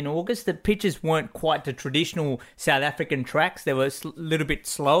played in August, the pitches weren't quite the traditional South African tracks. They were a little bit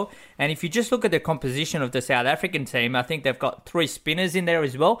slow. And if you just look at the composition of the South African team, I think they've got 3 spinners in there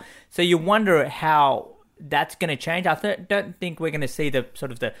as well. So you wonder how that's going to change. I don't think we're going to see the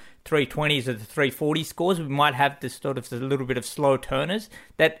sort of the 320s or the 340 scores. We might have this sort of a little bit of slow turners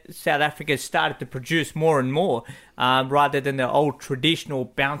that South Africa started to produce more and more, rather than the old traditional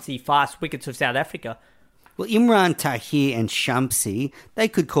bouncy fast wickets of South Africa. Well, Imran Tahir and Shamsi, they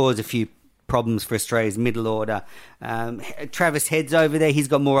could cause a few problems for Australia's middle order. Travis Head's over there. He's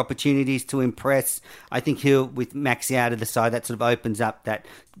got more opportunities to impress. I think he'll, with Maxi out of the side, that sort of opens up that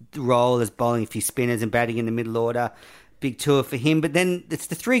role as bowling a few spinners and batting in the middle order. Big tour for him. But then it's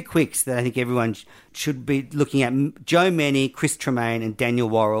the 3 quicks that I think everyone should be looking at. Joe Mennie, Chris Tremaine and Daniel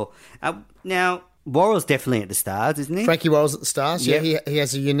Worrell. Now, Worrell's definitely at the Stars, isn't he? Frankie Worrell's at the Stars. Yep. Yeah, he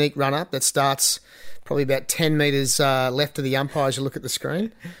has a unique run-up that starts probably about 10 metres left of the umpire as you look at the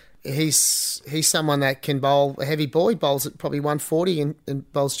screen. He's someone that can bowl a heavy ball. He bowls at probably 140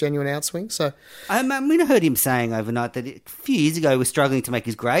 and bowls genuine outswing. So I heard him saying overnight that a few years ago he was struggling to make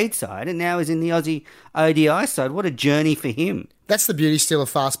his grade side and now he's in the Aussie ODI side. What a journey for him. That's the beauty still of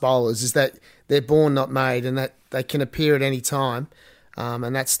fast bowlers, is that they're born, not made, and that they can appear at any time.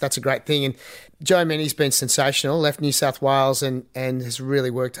 And that's a great thing. And Joe Mennie's been sensational, left New South Wales and has really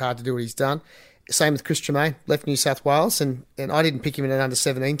worked hard to do what he's done. Same with Chris Tremaine, left New South Wales, and I didn't pick him in an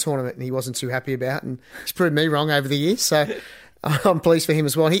under-17 tournament, and he wasn't too happy about, and he's proved me wrong over the years, so I'm pleased for him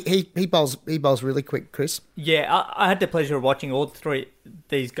as well. He bowls really quick, Chris. Yeah, I had the pleasure of watching all 3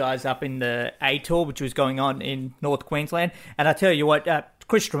 these guys up in the A Tour, which was going on in North Queensland, and I tell you what,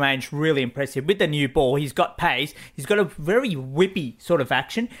 Chris Tremaine's really impressive. With the new ball, he's got pace, he's got a very whippy sort of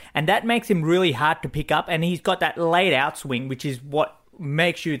action, and that makes him really hard to pick up, and he's got that laid out swing, which is what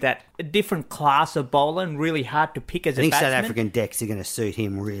makes you that a different class of bowler and really hard to pick as a batsman. I think South African decks are going to suit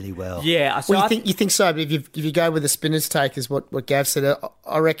him really well. Yeah. So well, you think so, but if you go with the spinners take, is what Gav said,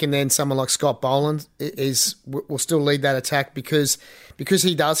 I reckon then someone like Scott Boland will still lead that attack because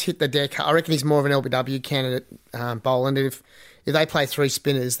he does hit the deck. I reckon he's more of an LBW candidate, Boland. If they play 3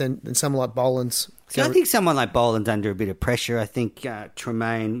 spinners, then someone like Boland's... So I think someone like Boland's under a bit of pressure. I think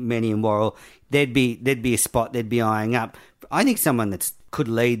Tremaine, Mennie and Worrell, there'd be a spot they'd be eyeing up. I think someone that could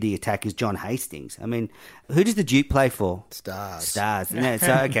lead the attack is John Hastings. I mean, who does the Duke play for? Stars. No,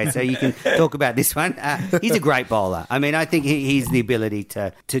 so you can talk about this one. He's a great bowler. I mean, I think he's the ability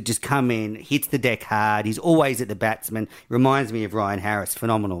to just come in, hits the deck hard. He's always at the batsman. Reminds me of Ryan Harris.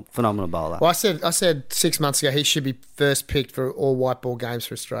 Phenomenal bowler. Well, I said 6 months ago he should be first picked for all white ball games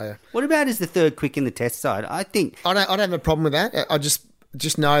for Australia. What about as the 3rd quick in the Test side? I don't have a problem with that. I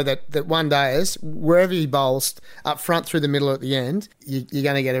just know that one day is wherever he bowls, up front, through the middle, or at the end, you're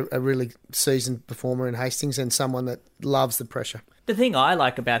going to get a really seasoned performer in Hastings and someone that loves the pressure. The thing I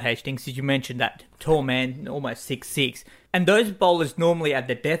like about Hastings is you mentioned that tall man, almost 6'6", and those bowlers normally at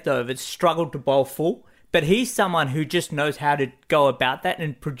the death overs struggle to bowl full, but he's someone who just knows how to go about that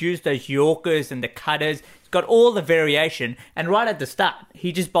and produce those Yorkers and the cutters. He's got all the variation, and right at the start,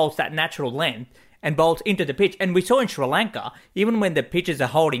 he just bowls that natural length and bowls into the pitch. And we saw in Sri Lanka, even when the pitches are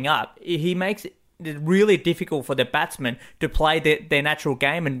holding up, he makes it's really difficult for the batsmen to play their natural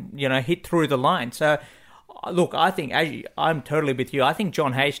game and, hit through the line. So, look, I think, I'm totally with you. I think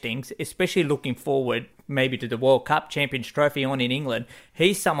John Hastings, especially looking forward maybe to the World Cup Champions Trophy on in England,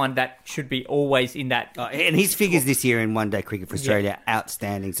 he's someone that should be always in that. And his figures this year in one-day cricket for Australia are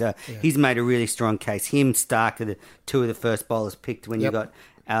outstanding. So he's made a really strong case. Him, Stark are the two of the first bowlers picked when you got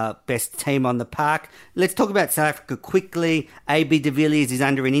our best team on the park. Let's talk about South Africa quickly. AB de Villiers is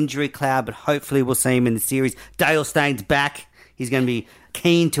under an injury cloud, but hopefully we'll see him in the series. Dale Stein's back. He's going to be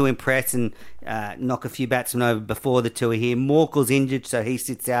keen to impress and knock a few batsmen over before the tour here. Morkel's injured, so he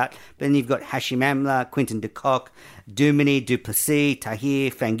sits out. But then you've got Hashim Amla, Quinton de Kock, Dumini, Duplessis,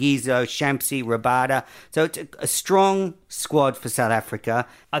 Tahir, Fangizo, Shamsi, Rabada. So it's a strong squad for South Africa.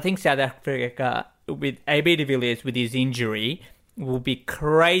 I think South Africa, with AB de Villiers with his injury, will be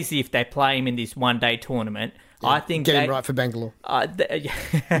crazy if they play him in this one-day tournament. Yeah, I think get him right for Bangalore.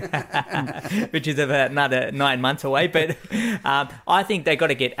 Which is about another 9 months away. But I think they've got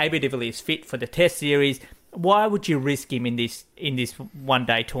to get AB de Villiers fit for the Test series. Why would you risk him in this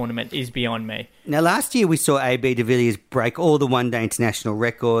one-day tournament is beyond me. Now, last year we saw AB de Villiers break all the one-day international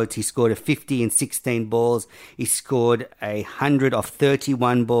records. He scored a 50 in 16 balls. He scored 100 off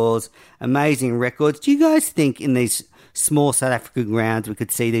 31 balls. Amazing records. Do you guys think in these small South African grounds we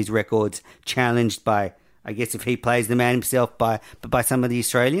could see these records challenged by, I guess if he plays the man himself, by some of the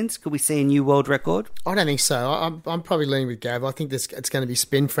Australians? Could we see a new world record? I don't think so. I'm probably leaning with Gav. I think it's going to be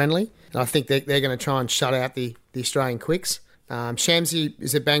spin friendly, and I think they're going to try and shut out the Australian quicks. Shamsi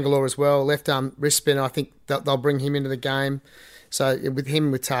is at Bangalore as well, left arm wrist spinner. I think they'll bring him into the game. So with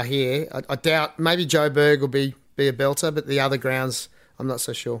him, with Tahir, I doubt maybe Joe Berg will be a belter, but the other grounds, I'm not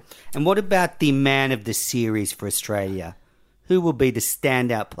so sure. And what about the man of the series for Australia? Who will be the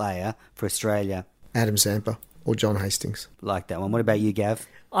standout player for Australia? Adam Zampa or John Hastings. Like that one. What about you, Gav?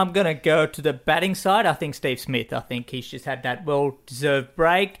 I'm going to go to the batting side. I think Steve Smith. I think he's just had that well-deserved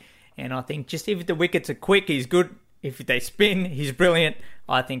break. And I think just if the wickets are quick, he's good. If they spin, he's brilliant.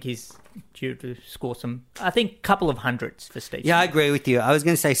 I think he's due to score couple of hundreds for Steve Smith. Yeah, I agree with you. I was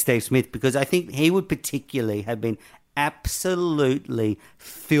going to say Steve Smith because I think he would particularly have been absolutely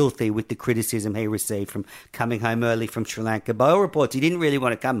filthy with the criticism he received from coming home early from Sri Lanka. By all reports, he didn't really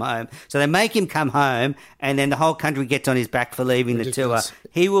want to come home. So they make him come home, and then the whole country gets on his back for leaving Ridiculous. the tour.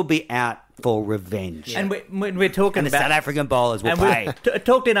 He will be out for revenge. And we're talking And the about South African bowlers will pay. We've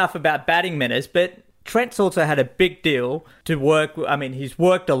talked enough about batting minutes, but Trent's also had a big deal to work. I mean, he's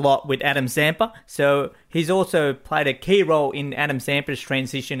worked a lot with Adam Zampa, so he's also played a key role in Adam Zampa's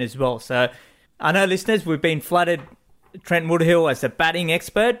transition as well. So I know, listeners, we've been flooded Trent Woodhill as a batting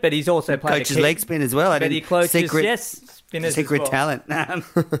expert, but he's also played coaches leg spin as well. But he coaches, spinners secret as well. talent.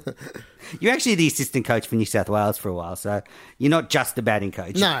 You're actually the assistant coach for New South Wales for a while, so you're not just the batting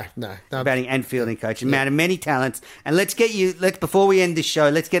coach. No. Batting and fielding coach, a man of many talents. And before we end this show,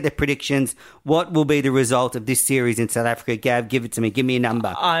 let's get the predictions. What will be the result of this series in South Africa? Gav, give it to me. Give me a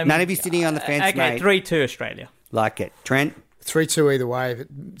number. None of you sitting on the fence, okay, mate. 3-2 Australia. Like it. Trent? 3-2 either way.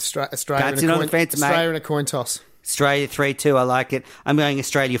 Australia Can't sit on the fence, mate. Australia in a coin toss. Australia 3-2, I like it. I'm going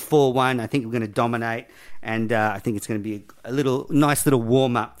Australia 4-1. I think we're going to dominate, and I think it's going to be a nice little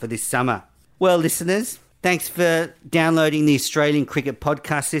warm-up for this summer. Well, listeners, thanks for downloading the Australian Cricket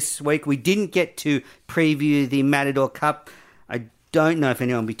Podcast this week. We didn't get to preview the Matador Cup. I don't know if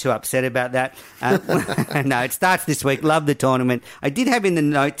anyone will be too upset about that. No, it starts this week. Love the tournament. I did have in the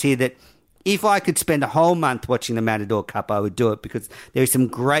notes here that if I could spend a whole month watching the Matador Cup, I would do it because there is some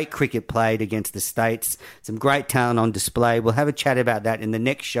great cricket played against the States, some great talent on display. We'll have a chat about that in the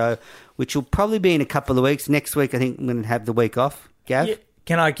next show, which will probably be in a couple of weeks. Next week, I think I'm going to have the week off. Gav? Yeah.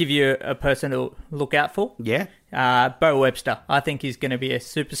 Can I give you a person to look out for? Yeah. Bo Webster. I think he's going to be a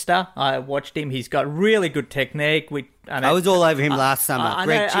superstar. I watched him. He's got really good technique. I was all over him last summer. A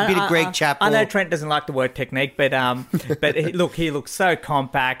bit of Greg Chappell. I know Trent doesn't like the word technique, but he looks so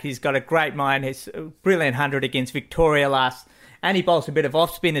compact. He's got a great mind. He's a brilliant 100 against Victoria last, and he bowls a bit of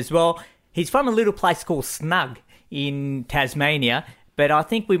off spin as well. He's from a little place called Snug in Tasmania. But I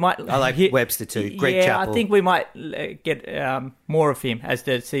think we might... I like Webster too. Greg Chappell. I think we might get more of him as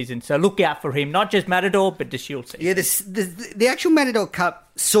the season. So look out for him. Not just Matador, but the Shield season. Yeah, the actual Matador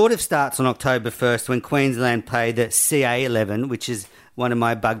Cup sort of starts on October 1st when Queensland play the CA11, which is one of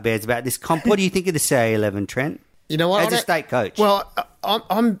my bugbears about this comp. What do you think of the CA11, Trent? You know what? As a state coach. Well,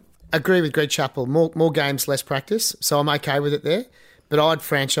 I'm agree with Greg Chappell. More games, less practice. So I'm okay with it there. But I'd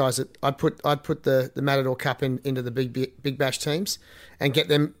franchise it. I'd put the Matador Cup into the big bash teams and get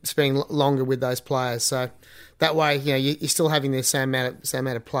them spending longer with those players. So that way, you're still having the same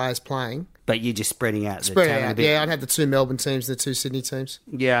amount of players playing. But you're just spreading out the talent a bit. Yeah, I'd have the 2 Melbourne teams and the 2 Sydney teams.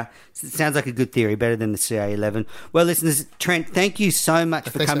 Yeah, it sounds like a good theory, better than the CA11. Well, listeners, Trent, thank you so much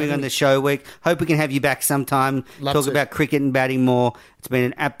for coming on the show week. Hope we can have you back sometime, talk about cricket and batting more. It's been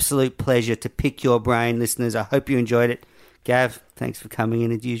an absolute pleasure to pick your brain, listeners. I hope you enjoyed it. Gav, thanks for coming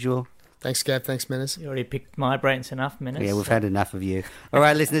in as usual. Thanks, Gav. Thanks, Menace. You already picked my brains enough, Menace. Yeah, we've had enough of you. All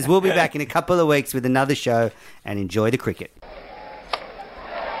right, listeners, we'll be back in a couple of weeks with another show, and enjoy the cricket.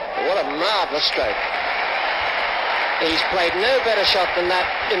 What a marvellous stroke. He's played no better shot than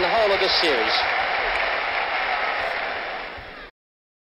that in the whole of this series.